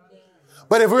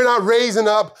 But if we're not raising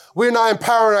up, we're not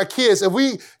empowering our kids, if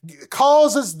we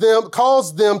cause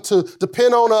them to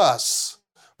depend on us,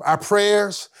 our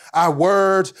prayers, our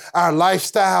words, our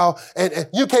lifestyle, and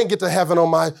you can't get to heaven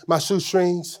on my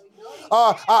shoestrings.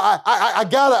 I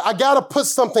gotta put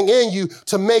something in you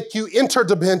to make you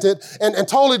interdependent and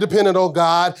totally dependent on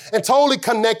God and totally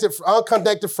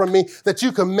unconnected from me, that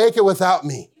you can make it without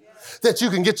me. That you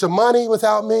can get your money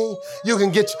without me. You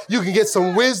can get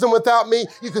some wisdom without me.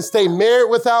 You can stay married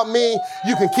without me.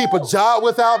 You can keep a job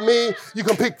without me. You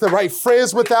can pick the right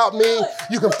friends without me.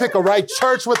 You can pick a right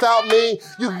church without me.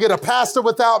 You can get a pastor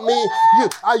without me.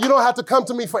 You don't have to come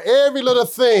to me for every little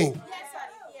thing.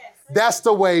 That's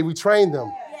the way we train them.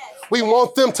 We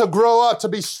want them to grow up to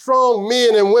be strong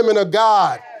men and women of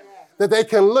God. That they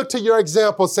can look to your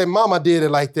example and say, Mama did it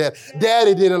like that.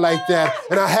 Daddy did it like that.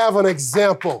 And I have an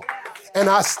example. And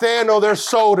I stand on their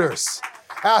shoulders.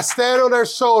 I stand on their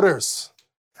shoulders.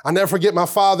 I'll never forget my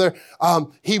father.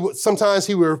 Sometimes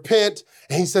he would repent.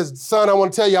 And he says, son, I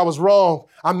want to tell you I was wrong.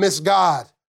 I missed God.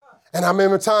 And I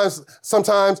remember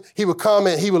sometimes he would come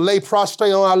and he would lay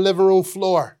prostrate on our living room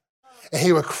floor. And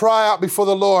he would cry out before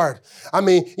the Lord. I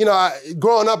mean,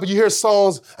 growing up, you hear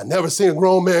songs, I never seen a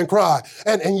grown man cry.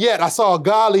 And yet I saw a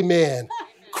godly man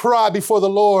cry before the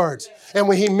Lord. And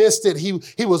when he missed it, he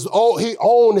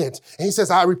owned it. And he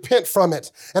says, I repent from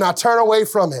it. And I turn away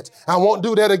from it. I won't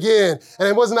do that again. And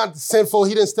it was not sinful.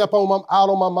 He didn't step out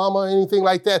on my mama or anything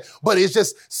like that. But it's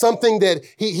just something that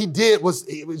he did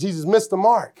Jesus missed the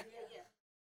mark.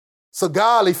 So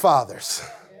godly fathers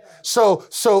show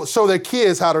their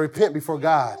kids how to repent before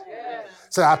God.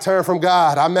 So I turned from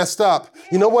God. I messed up.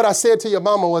 You know what I said to your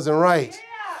mama wasn't right.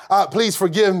 Please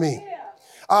forgive me.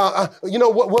 You know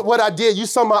what I did? You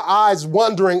saw my eyes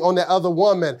wandering on that other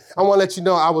woman. I want to let you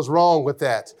know I was wrong with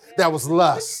that. That was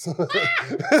lust.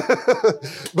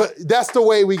 But that's the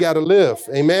way we got to live.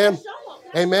 Amen.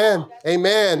 Amen.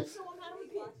 Amen.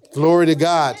 Glory to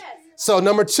God. So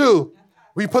number 2,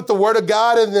 we put the word of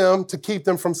God in them to keep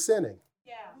them from sinning.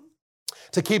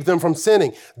 To keep them from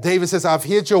sinning. David says, I've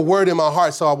hid your word in my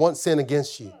heart so I won't sin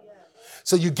against you.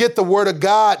 So you get the word of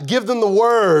God, give them the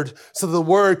word so the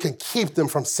word can keep them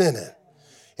from sinning.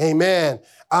 Amen.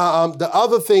 The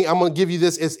other thing I'm going to give you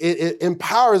this is it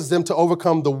empowers them to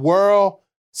overcome the world,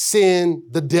 sin,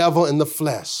 the devil, and the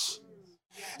flesh.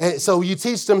 And so you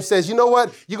teach them, says, you know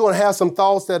what? You're going to have some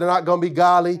thoughts that are not going to be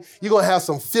godly. You're going to have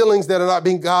some feelings that are not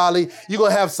being godly. You're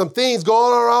going to have some things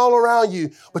going on all around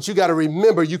you, but you got to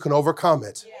remember you can overcome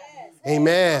it. Yes.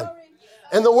 Amen.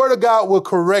 And the word of God will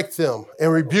correct them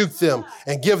and rebuke them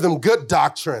and give them good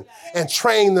doctrine and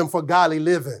train them for godly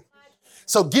living.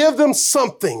 So give them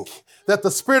something that the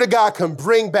Spirit of God can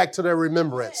bring back to their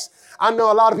remembrance. I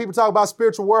know a lot of people talk about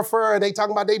spiritual warfare and they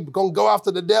talking about they going to go after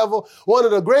the devil. One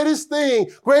of the greatest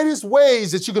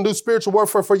ways that you can do spiritual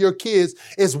warfare for your kids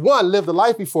is 1, live the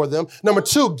life before them. Number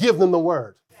 2, give them the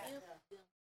word.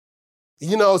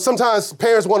 Sometimes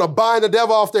parents want to bind the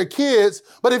devil off their kids,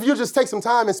 but if you just take some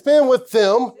time and spend with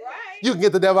them, you can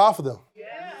get the devil off of them.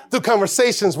 Through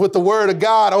conversations with the word of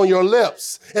God on your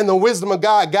lips and the wisdom of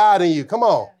God guiding you. Come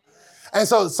on. And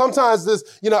so sometimes this,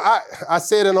 I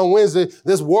said it on Wednesday,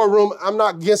 this War Room, I'm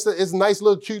not against it. It's a nice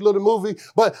little, cute little movie.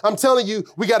 But I'm telling you,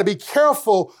 we got to be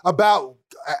careful about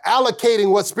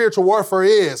allocating what spiritual warfare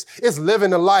is. It's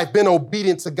living a life, being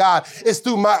obedient to God. It's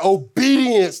through my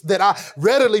obedience that I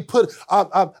readily put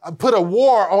a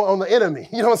war on the enemy.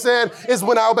 You know what I'm saying? It's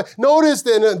when I obey. Notice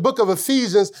that in the book of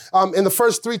Ephesians, in the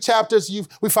first 3 chapters,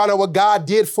 we find out what God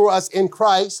did for us in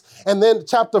Christ. And then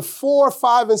chapter 4,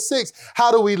 5, and 6,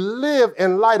 how do we live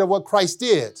in light of what Christ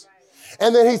did?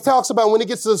 And then he talks about, when he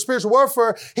gets to the spiritual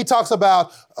warfare, he talks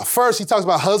about, first he talks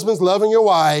about husbands loving your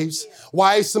wives,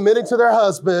 wives submitting to their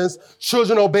husbands,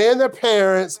 children obeying their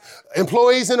parents,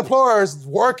 employees and employers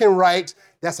working right.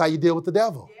 That's how you deal with the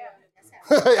devil.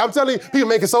 I'm telling you, people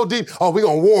make it so deep. Oh, we're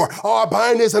going to war. Oh, I'm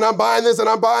buying this and I'm buying this and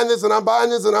I'm buying this and I'm buying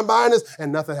this and I'm buying this.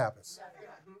 And nothing happens.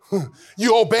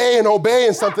 You obey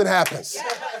and something happens.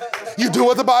 You do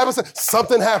what the Bible says,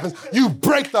 something happens. You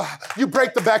break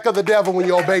the back of the devil when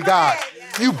you obey God.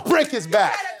 You break his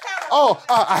back. Oh,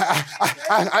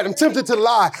 I'm tempted to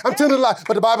lie. I'm tempted to lie.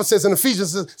 But the Bible says in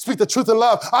Ephesians, speak the truth in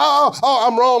love. Oh,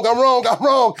 I'm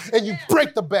wrong. And you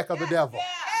break the back of the devil.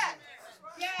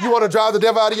 You want to drive the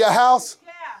devil out of your house?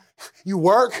 You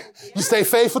work, you stay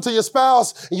faithful to your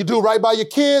spouse, and you do right by your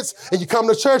kids, and you come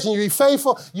to church and you be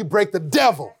faithful, you break the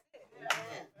devil.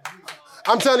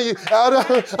 I'm telling you,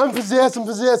 I'm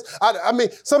possessed. I mean,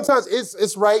 sometimes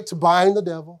it's right to bind the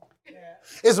devil.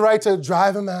 It's right to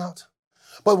drive him out.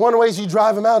 But one of the ways you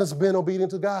drive him out is being obedient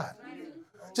to God.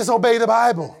 Just obey the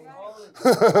Bible.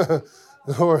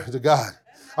 Glory to God.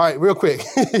 All right, real quick.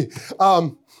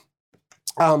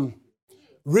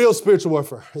 Real spiritual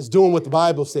warfare is doing what the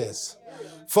Bible says.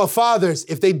 For fathers,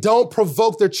 if they don't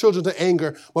provoke their children to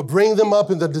anger, but bring them up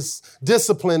in the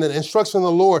discipline and instruction of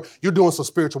the Lord, you're doing some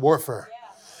spiritual warfare.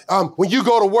 When you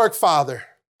go to work, father,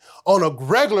 on a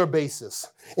regular basis,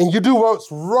 and you do what's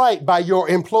right by your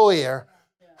employer,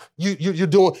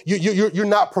 you're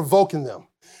not provoking them.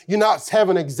 You're not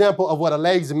having an example of what a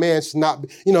lazy man should not be.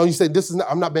 You know, you say,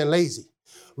 I'm not being lazy.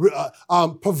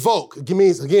 Provoke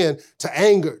means, again, to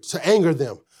anger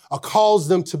them, or cause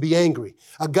them to be angry.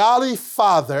 A godly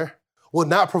father will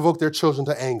not provoke their children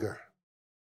to anger.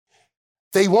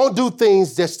 They won't do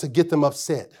things just to get them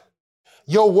upset.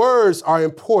 Your words are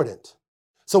important.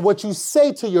 So what you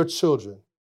say to your children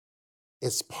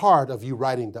is part of you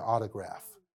writing the autograph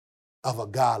of a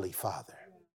godly father.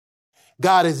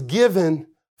 God has given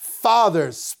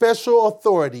fathers special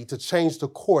authority to change the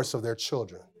course of their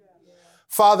children.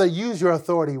 Father, use your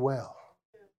authority well.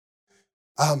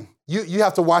 You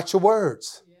have to watch your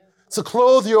words. So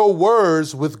clothe your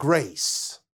words with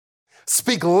grace.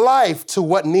 Speak life to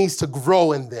what needs to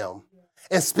grow in them,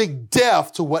 and speak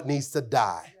death to what needs to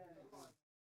die.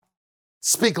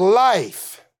 Speak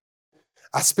life.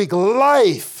 I speak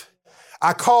life.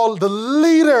 I call the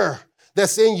leader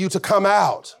that's in you to come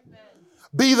out.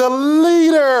 Be the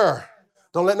leader.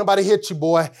 Don't let nobody hit you,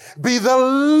 boy. Be the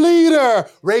leader.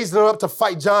 Raise them up to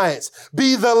fight giants.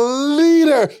 Be the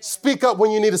leader. Speak up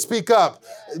when you need to speak up.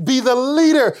 Be the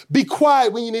leader. Be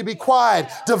quiet when you need to be quiet.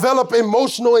 Develop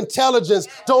emotional intelligence.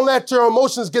 Don't let your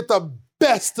emotions get the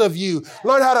best of you.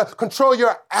 Learn how to control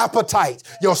your appetite,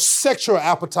 your sexual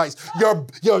appetites, your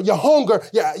hunger,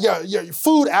 your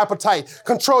food appetite.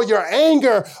 Control your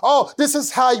anger. Oh, this is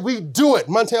how we do it.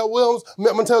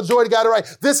 Montel Jordan got it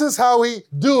right. This is how we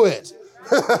do it.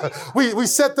 we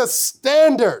set the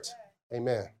standard.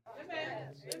 Amen.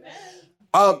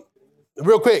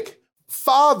 Real quick,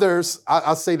 fathers,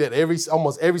 I'll say that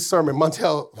almost every sermon,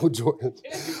 Montel Jordan.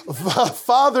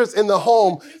 Fathers in the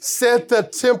home set the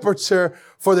temperature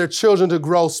for their children to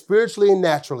grow spiritually and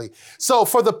naturally. So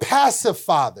for the passive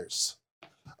fathers,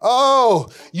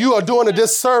 you are doing a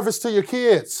disservice to your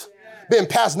kids. Being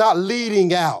passive, not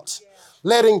leading out.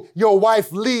 Letting your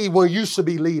wife lead when you should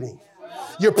be leading.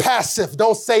 You're passive.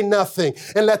 Don't say nothing.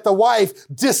 And let the wife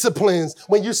disciplines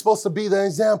when you're supposed to be the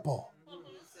example.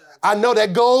 I know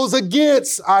that goes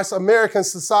against our American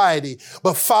society,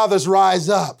 but fathers, rise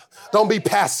up. Don't be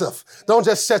passive. Don't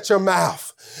just shut your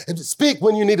mouth. And speak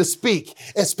when you need to speak.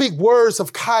 And speak words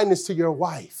of kindness to your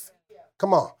wife.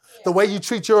 Come on. The way you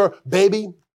treat your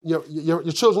baby, your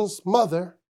children's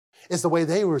mother, is the way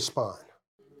they respond.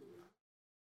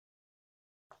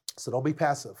 So don't be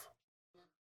passive.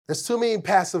 There's too many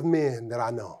passive men that I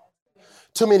know.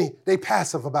 Too many, they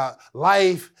passive about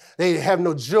life. They have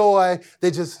no joy.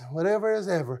 They just, whatever is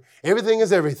ever. Everything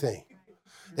is everything.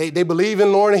 They believe in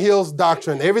Lauryn Hill's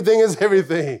doctrine. Everything is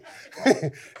everything.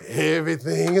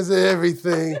 Everything is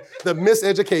everything. The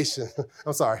miseducation.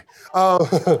 I'm sorry. I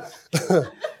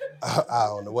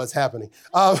don't know what's happening.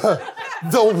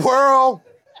 The world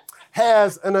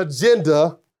has an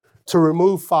agenda to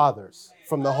remove fathers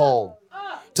from the home,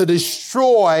 to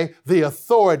destroy the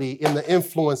authority and the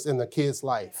influence in the kid's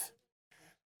life.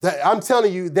 I'm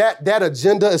telling you, that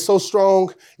agenda is so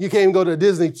strong, you can't even go to a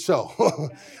Disney show.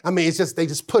 I mean, they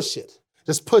just push it.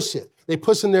 Just push it. They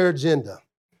pushing their agenda.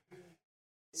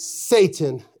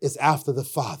 Satan is after the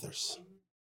fathers.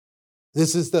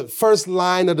 This is the first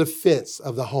line of defense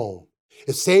of the home.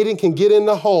 If Satan can get in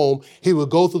the home, he will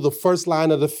go through the first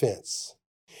line of defense.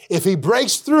 If he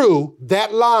breaks through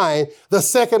that line, the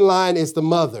second line is the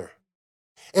mother.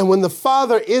 And when the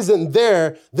father isn't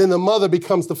there, then the mother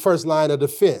becomes the first line of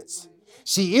defense.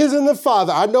 She isn't the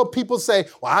father. I know people say,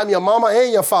 well, I'm your mama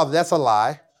and your father. That's a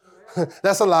lie.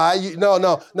 That's a lie.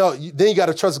 No. Then you got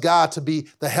to trust God to be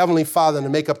the heavenly father and to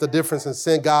make up the difference and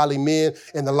send godly men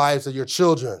in the lives of your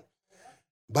children.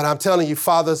 But I'm telling you,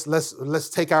 fathers, let's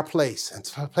take our place and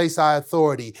place our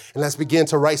authority and let's begin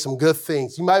to write some good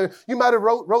things. You might have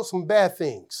wrote some bad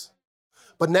things,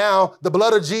 but now the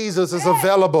blood of Jesus is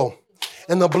available,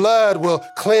 and the blood will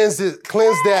cleanse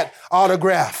that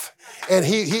autograph. And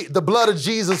the blood of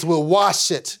Jesus will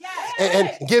wash it and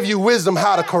give you wisdom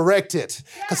how to correct it.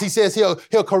 Because he says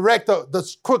he'll correct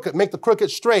the crooked, make the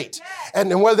crooked straight.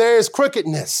 And where there is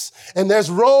crookedness and there's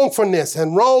wrongfulness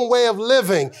and wrong way of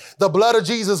living, the blood of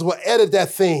Jesus will edit that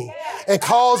thing and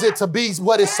cause it to be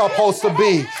what it's supposed to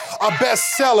be, a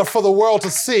bestseller for the world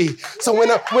to see. So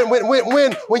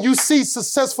when you see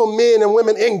successful men and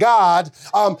women in God,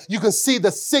 you can see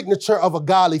the signature of a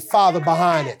godly father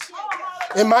behind it.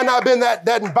 It might not have been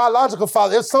that biological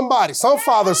father. It's some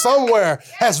father somewhere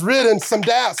has written some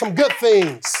good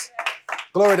things.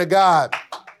 Glory to God.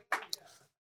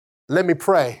 Let me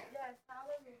pray.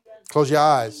 Close your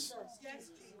eyes.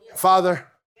 Father,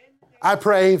 I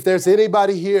pray if there's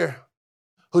anybody here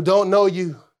who don't know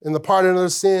you in the pardon of their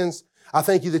sins, I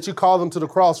thank you that you call them to the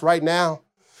cross right now.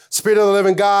 Spirit of the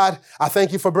living God, I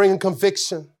thank you for bringing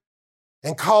conviction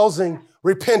and causing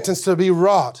repentance to be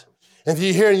wrought. And if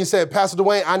you're here and you say, Pastor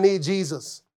DeWayne, I need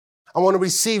Jesus. I want to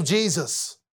receive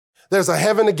Jesus. There's a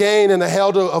heaven to gain and a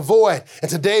hell to avoid. And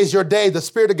today is your day. The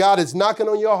Spirit of God is knocking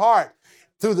on your heart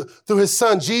through his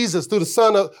son, Jesus, through the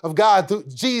Son of God, through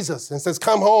Jesus, and says,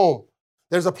 come home.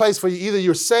 There's a place for you. Either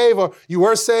you're saved or you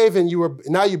were saved and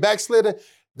now you backslidden.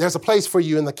 There's a place for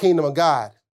you in the kingdom of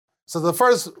God. So the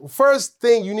first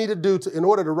thing you need to do in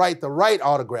order to write the right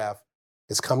autograph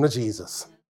is come to Jesus.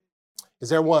 Is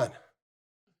there one?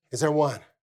 Is there one?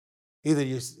 Either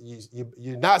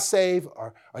you're not saved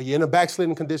or you're in a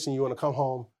backslidden condition, you want to come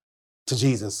home to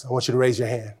Jesus. I want you to raise your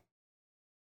hand.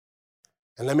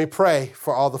 And let me pray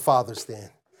for all the fathers then.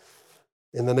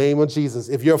 In the name of Jesus.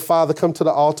 If you're a father, come to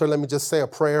the altar. Let me just say a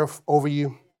prayer over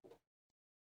you.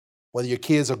 Whether your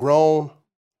kids are grown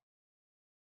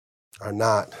or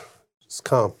not, just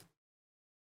come.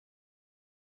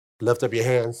 Lift up your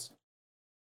hands.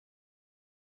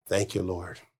 Thank you,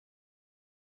 Lord.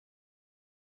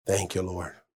 Thank you,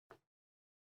 Lord.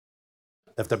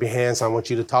 Lift up your hands. I want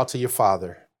you to talk to your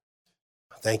father.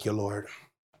 Thank you, Lord.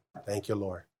 Thank you,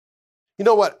 Lord. You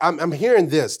know what? I'm hearing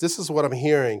this. This is what I'm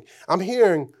hearing. I'm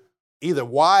hearing either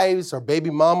wives or baby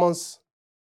mamas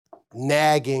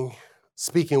nagging,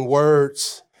 speaking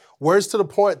words to the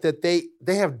point that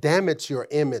they have damaged your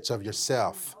image of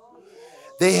yourself.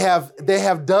 They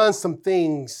have done some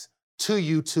things to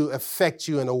you to affect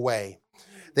you in a way.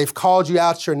 They've called you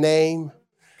out your name.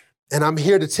 And I'm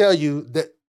here to tell you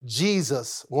that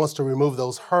Jesus wants to remove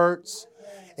those hurts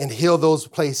and heal those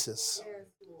places.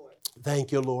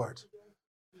 Thank you, Lord.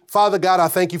 Father God, I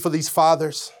thank you for these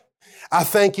fathers. I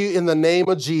thank you in the name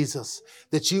of Jesus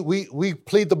that we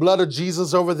plead the blood of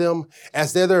Jesus over them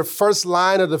as they're their first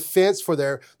line of defense for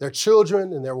their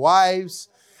children and their wives.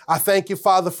 I thank you,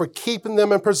 Father, for keeping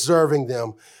them and preserving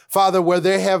them. Father, where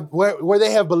they have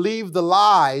believed the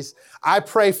lies, I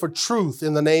pray for truth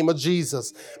in the name of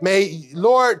Jesus.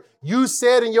 Lord, you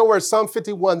said in your word, Psalm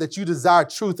 51, that you desire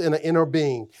truth in an inner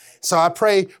being. So I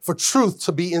pray for truth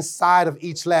to be inside of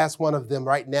each last one of them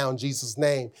right now in Jesus'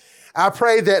 name. I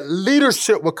pray that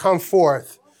leadership will come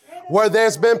forth where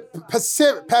there's been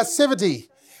passivity.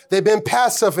 They've been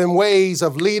passive in ways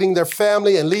of leading their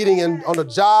family and leading on a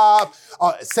job,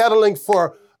 settling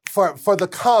for the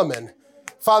common.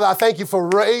 Father, I thank you for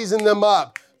raising them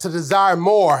up to desire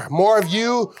more of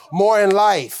you, more in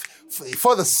life,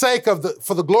 for the sake of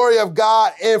for the glory of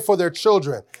God and for their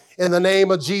children. In the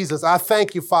name of Jesus, I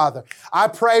thank you, Father. I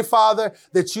pray, Father,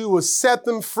 that you will set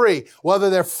them free, whether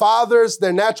their fathers,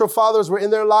 their natural fathers were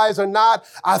in their lives or not.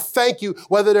 I thank you,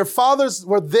 whether their fathers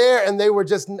were there and they were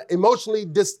just emotionally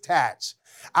detached.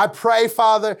 I pray,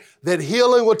 Father, that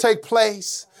healing will take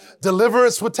place,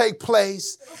 deliverance will take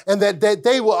place, and that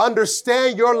they will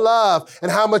understand your love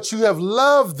and how much you have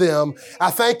loved them.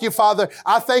 I thank you, Father.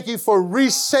 I thank you for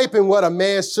reshaping what a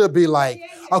man should be like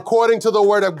according to the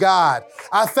word of God.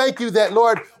 I thank you that,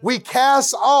 Lord, we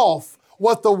cast off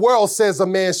what the world says a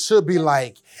man should be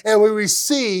like, and we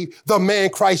receive the man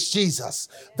Christ Jesus.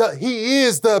 He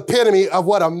is the epitome of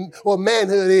what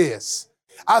manhood is.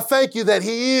 I thank you that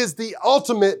he is the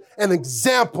ultimate and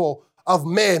example of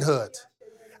manhood.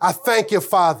 I thank you,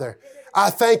 Father. I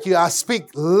thank you. I speak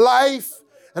life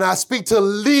and I speak to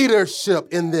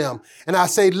leadership in them. And I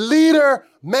say, leader,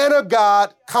 man of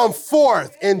God, come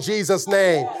forth in Jesus'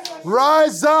 name.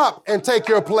 Rise up and take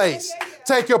your place.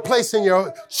 Take your place in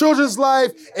your children's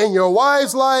life, in your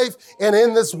wife's life, and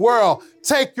in this world.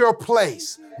 Take your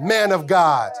place, man of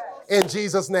God, in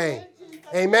Jesus' name.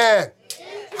 Amen.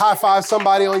 High five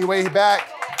somebody on your way back.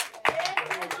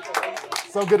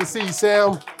 So good to see you,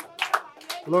 Sam.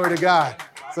 Glory to God.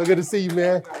 So good to see you,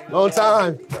 man. Long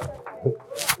time.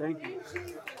 Thank you.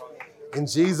 In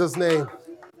Jesus' name.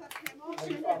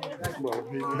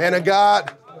 Man of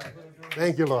God.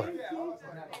 Thank you, Lord.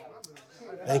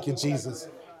 Thank you, Jesus.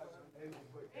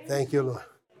 Thank you, Lord.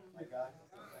 Praise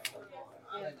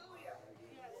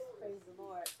the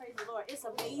Lord. Praise the Lord. It's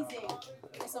amazing.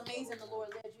 It's amazing the Lord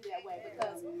led you that way,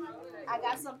 because I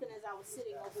got something as I was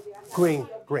sitting over there. Green.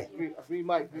 Green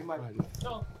mic.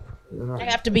 I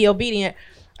have to be obedient.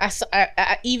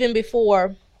 I even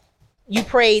before you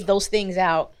prayed those things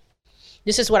out,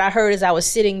 this is what I heard as I was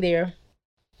sitting there,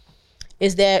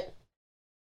 is that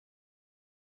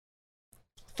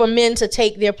for men to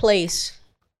take their place,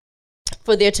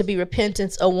 for there to be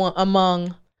repentance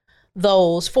among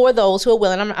those who are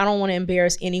willing. I don't want to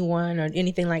embarrass anyone or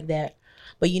anything like that,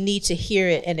 but you need to hear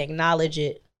it and acknowledge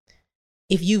it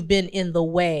if you've been in the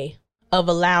way of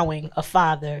allowing a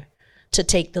father to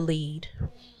take the lead.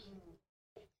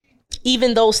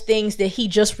 Even those things that he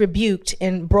just rebuked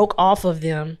and broke off of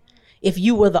them, if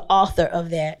you were the author of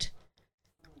that,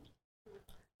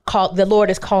 the Lord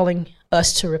is calling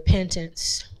us to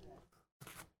repentance.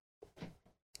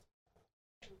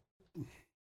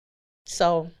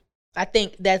 So I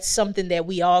think that's something that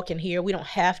we all can hear. We don't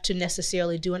have to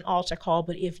necessarily do an altar call,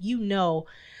 but if you know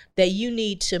that you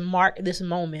need to mark this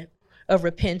moment of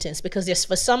repentance, because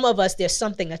for some of us, there's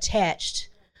something attached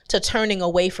to turning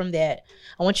away from that,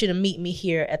 I want you to meet me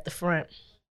here at the front.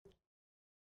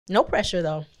 No pressure,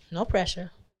 though. No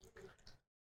pressure.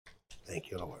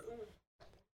 Thank you, Lord.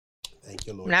 Thank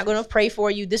you, Lord. I'm not going to pray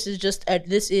for you.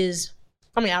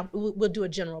 We'll do a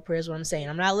general prayer is what I'm saying.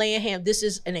 I'm not laying hands. This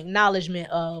is an acknowledgement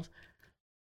of,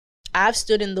 I've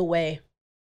stood in the way.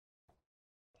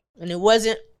 And it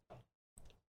wasn't,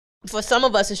 for some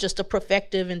of us, it's just a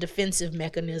protective and defensive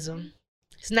mechanism.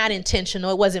 It's not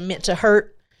intentional. It wasn't meant to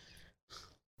hurt.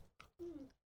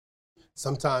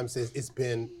 Sometimes it's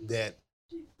been that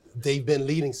they've been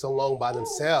leading so long by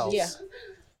themselves.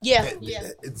 Yeah.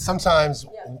 Sometimes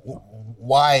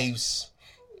wives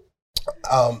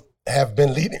have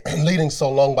been leading so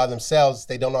long by themselves,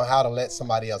 they don't know how to let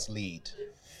somebody else lead.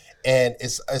 And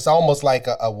it's almost like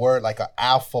a word, like an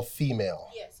alpha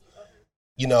female. Yes.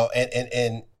 You know,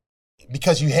 and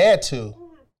because you had to,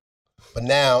 but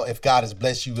now if God has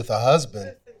blessed you with a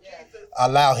husband,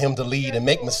 allow him to lead and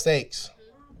make mistakes.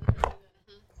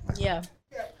 Yeah.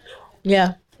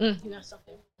 You got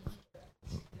something.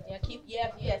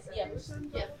 Yes.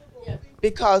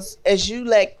 Because as you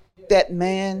let that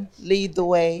man lead the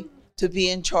way to be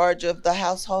in charge of the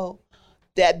household,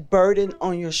 that burden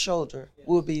on your shoulder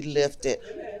will be lifted.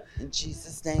 In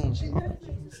Jesus' name.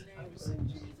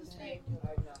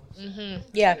 Mm-hmm.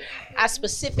 Yeah, I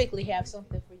specifically have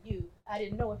something for you. I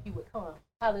didn't know if you would come.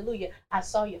 Hallelujah. I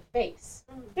saw your face.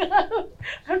 I'm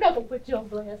not going to put you on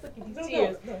blast. Look at these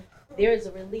tears. There is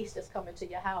a release that's coming to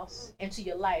your house and to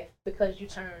your life because you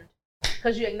turned,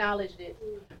 because you acknowledged it.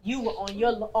 You were on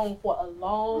your own for a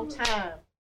long time,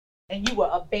 and you were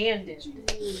abandoned.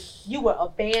 You were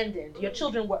abandoned. Your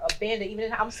children were abandoned.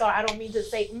 Even I'm sorry, I don't mean to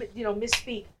say,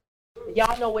 misspeak. But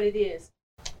y'all know what it is.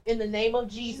 In the name of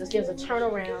Jesus, there's a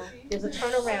turnaround.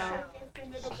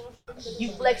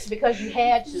 You flexed because you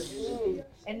had to.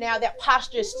 And now that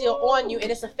posture is still on you,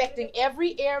 and it's affecting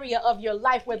every area of your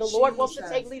life where the Lord wants to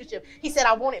take leadership. He said,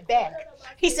 I want it back.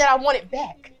 He said, I want it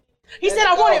back. He said,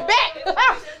 I want it back.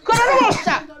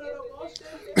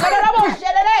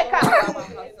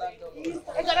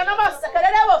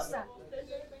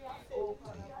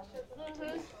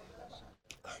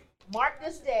 Mark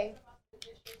this day,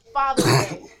 Father's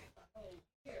Day.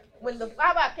 When it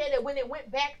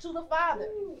went back to the Father.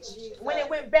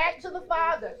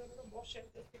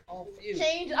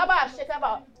 Change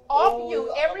about off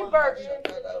you every burden.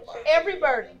 Every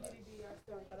burden.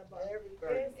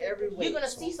 You're going to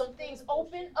see some things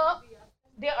open up.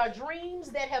 There are dreams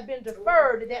that have been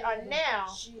deferred that are now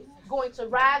going to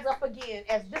rise up again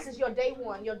as this is your day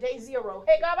 1, your day 0.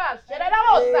 Hey, God,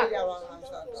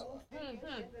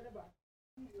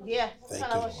 yeah. Thank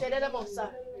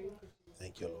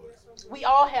you, Lord. We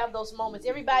all have those moments.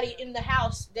 Everybody in the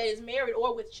house that is married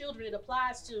or with children, it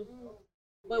applies to.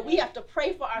 But we have to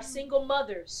pray for our single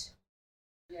mothers.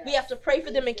 We have to pray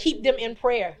for them and keep them in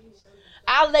prayer.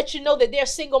 I'll let you know that there are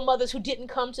single mothers who didn't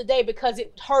come today because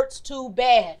it hurts too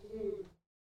bad.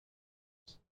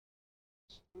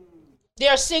 There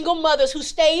are single mothers who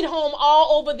stayed home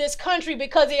all over this country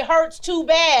because it hurts too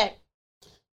bad.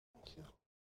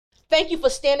 Thank you for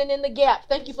standing in the gap.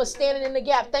 Thank you for standing in the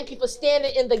gap. Thank you for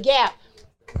standing in the gap.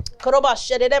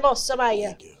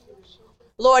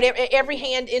 Lord, every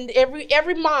hand in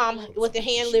every mom with the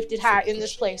hand lifted high in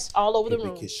this place, all over the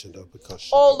room.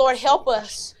 Oh Lord, help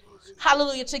us.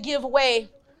 Hallelujah, to give way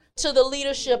to the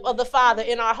leadership of the Father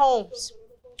in our homes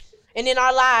and in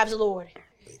our lives, Lord.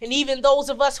 And even those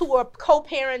of us who are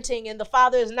co-parenting and the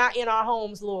Father is not in our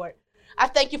homes, Lord. I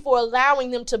thank you for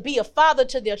allowing them to be a father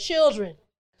to their children.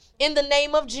 In the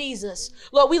name of Jesus.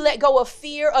 Lord, we let go of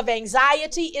fear, of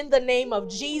anxiety in the name of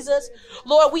Jesus.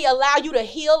 Lord, we allow you to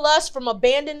heal us from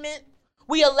abandonment.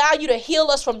 We allow you to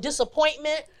heal us from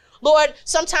disappointment. Lord,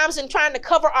 sometimes in trying to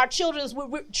cover our children,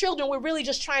 we're really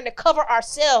just trying to cover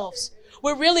ourselves.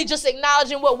 We're really just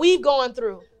acknowledging what we've gone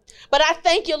through. But I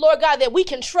thank you, Lord God, that we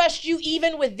can trust you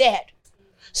even with that.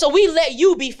 So we let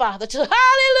you be Father.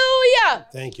 Hallelujah.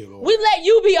 Thank you, Lord. We let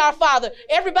you be our Father.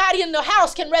 Everybody in the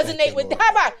house can resonate with that.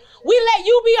 How about we let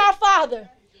you be our Father?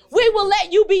 We will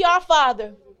let you be our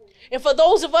Father. And for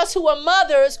those of us who are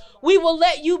mothers, we will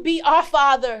let you be our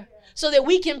Father so that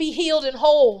we can be healed and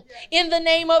whole. In the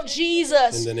name of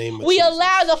Jesus. In the name of we Jesus.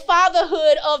 allow the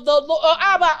fatherhood of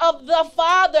the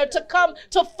Father to come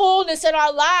to fullness in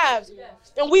our lives.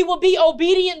 And we will be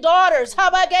obedient daughters.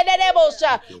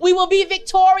 We will be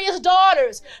victorious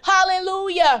daughters.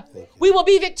 Hallelujah. We will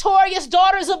be victorious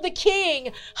daughters of the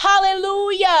King.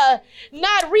 Hallelujah.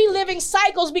 Not reliving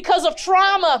cycles because of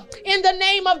trauma in the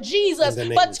name of Jesus,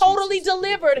 but totally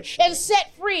delivered and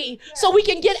set free so we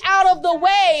can get out of the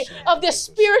way of this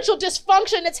spiritual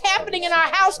dysfunction that's happening in our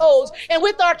households and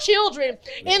with our children.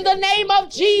 In the name of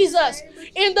Jesus.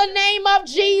 In the name of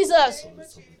Jesus.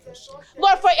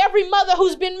 Lord, for every mother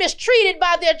who's been mistreated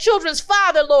by their children's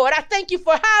father, Lord, I thank you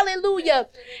for, hallelujah,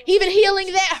 even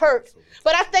healing that hurt.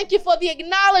 But I thank you for the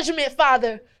acknowledgement,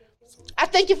 Father. I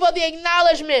thank you for the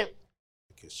acknowledgement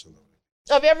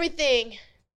of everything,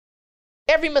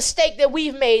 every mistake that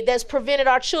we've made that's prevented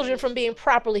our children from being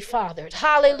properly fathered.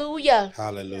 Hallelujah.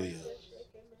 Hallelujah.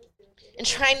 And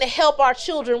trying to help our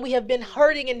children, we have been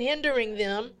hurting and hindering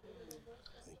them.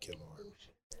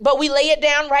 But we lay it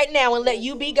down right now and let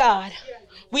you be God.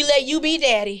 We let you be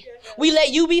Daddy. We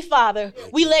let you be Father.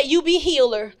 We let you be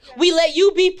healer. We let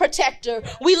you be protector.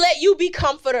 We let you be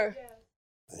comforter.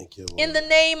 Thank you, Lord. In the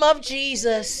name of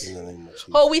Jesus. In the name of Jesus.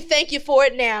 Oh, we thank you for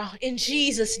it now. In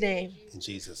Jesus' name. In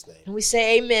Jesus' name. And we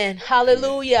say amen.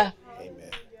 Hallelujah. Amen.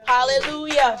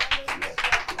 Hallelujah. Amen.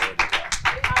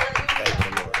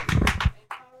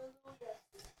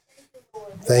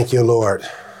 Thank you, Lord.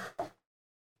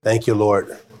 Thank you,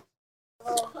 Lord.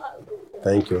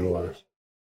 Thank you, Lord.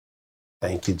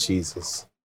 Thank you, Jesus.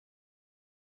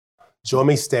 Join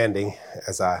me standing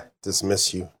as I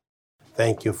dismiss you.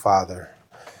 Thank you, Father.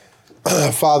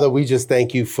 Father, we just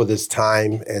thank you for this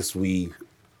time as we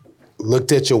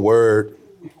looked at your word.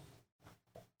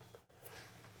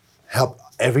 Help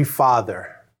every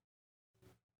father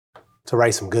to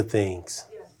write some good things.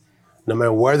 No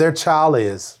matter where their child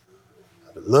is,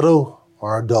 little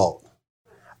or adult,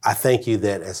 I thank you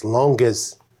that as long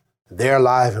as they're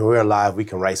alive and we're alive, we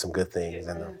can write some good things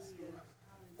in them.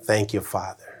 Thank you,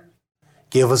 Father.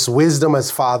 Give us wisdom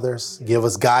as fathers. Give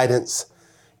us guidance.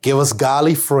 Give us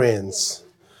godly friends,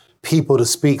 people to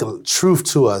speak truth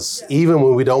to us, even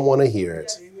when we don't want to hear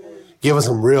it. Give us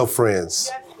some real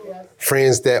friends,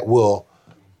 friends that will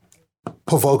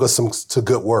provoke us to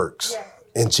good works.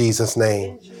 In Jesus'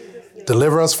 name.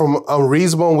 Deliver us from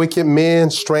unreasonable and wicked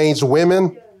men, strange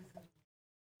women.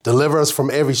 Deliver us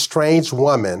from every strange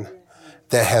woman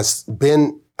that has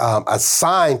been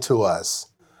assigned to us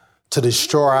to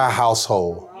destroy our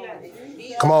household.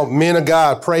 Come on, men of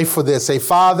God, pray for this. Say,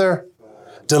 Father,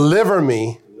 deliver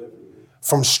me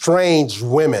from strange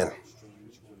women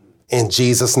in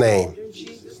Jesus' name.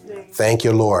 Thank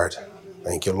you, Lord.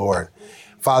 Thank you, Lord.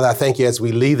 Father, I thank you as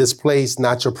we leave this place,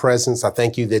 not your presence. I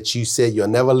thank you that you said you'll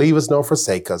never leave us nor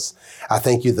forsake us. I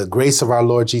thank you the grace of our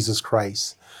Lord Jesus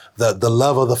Christ, the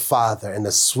love of the Father, and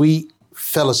the sweet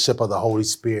fellowship of the Holy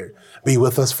Spirit be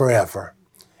with us forever.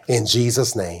 In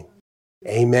Jesus' name,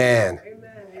 amen.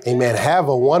 Amen. Have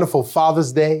a wonderful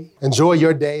Father's Day. Enjoy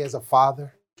your day as a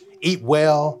father. Eat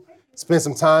well. Spend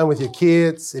some time with your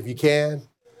kids if you can.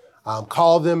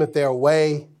 Call them if they're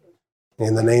away.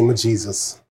 In the name of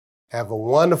Jesus. Have a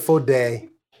wonderful day.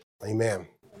 Amen.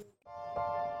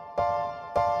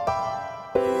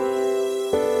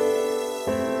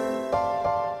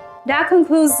 That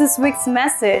concludes this week's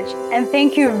message, and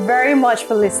thank you very much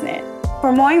for listening.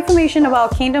 For more information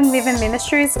about Kingdom Living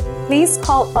Ministries, please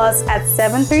call us at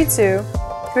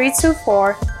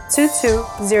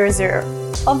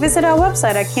 732-324-2200 or visit our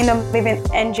website at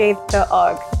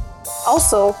kingdomlivingnj.org.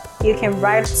 Also, you can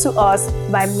write to us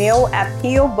by mail at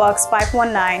P.O. Box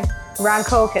 519,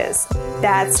 Rancocas.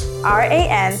 That's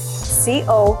Rancocas,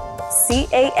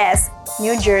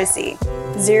 New Jersey,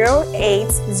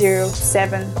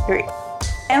 08073.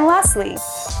 And lastly,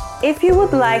 if you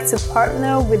would like to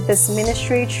partner with this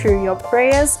ministry through your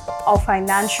prayers or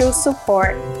financial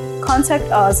support, contact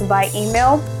us by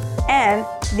email, and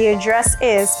the address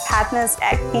is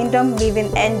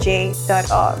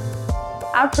partners@kingdomlivingnj.org.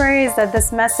 Our prayer is that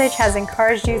this message has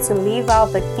encouraged you to live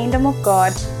out the kingdom of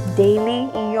God daily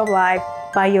in your life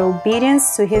by your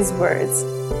obedience to His words.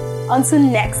 Until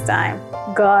next time,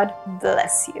 God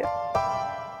bless you.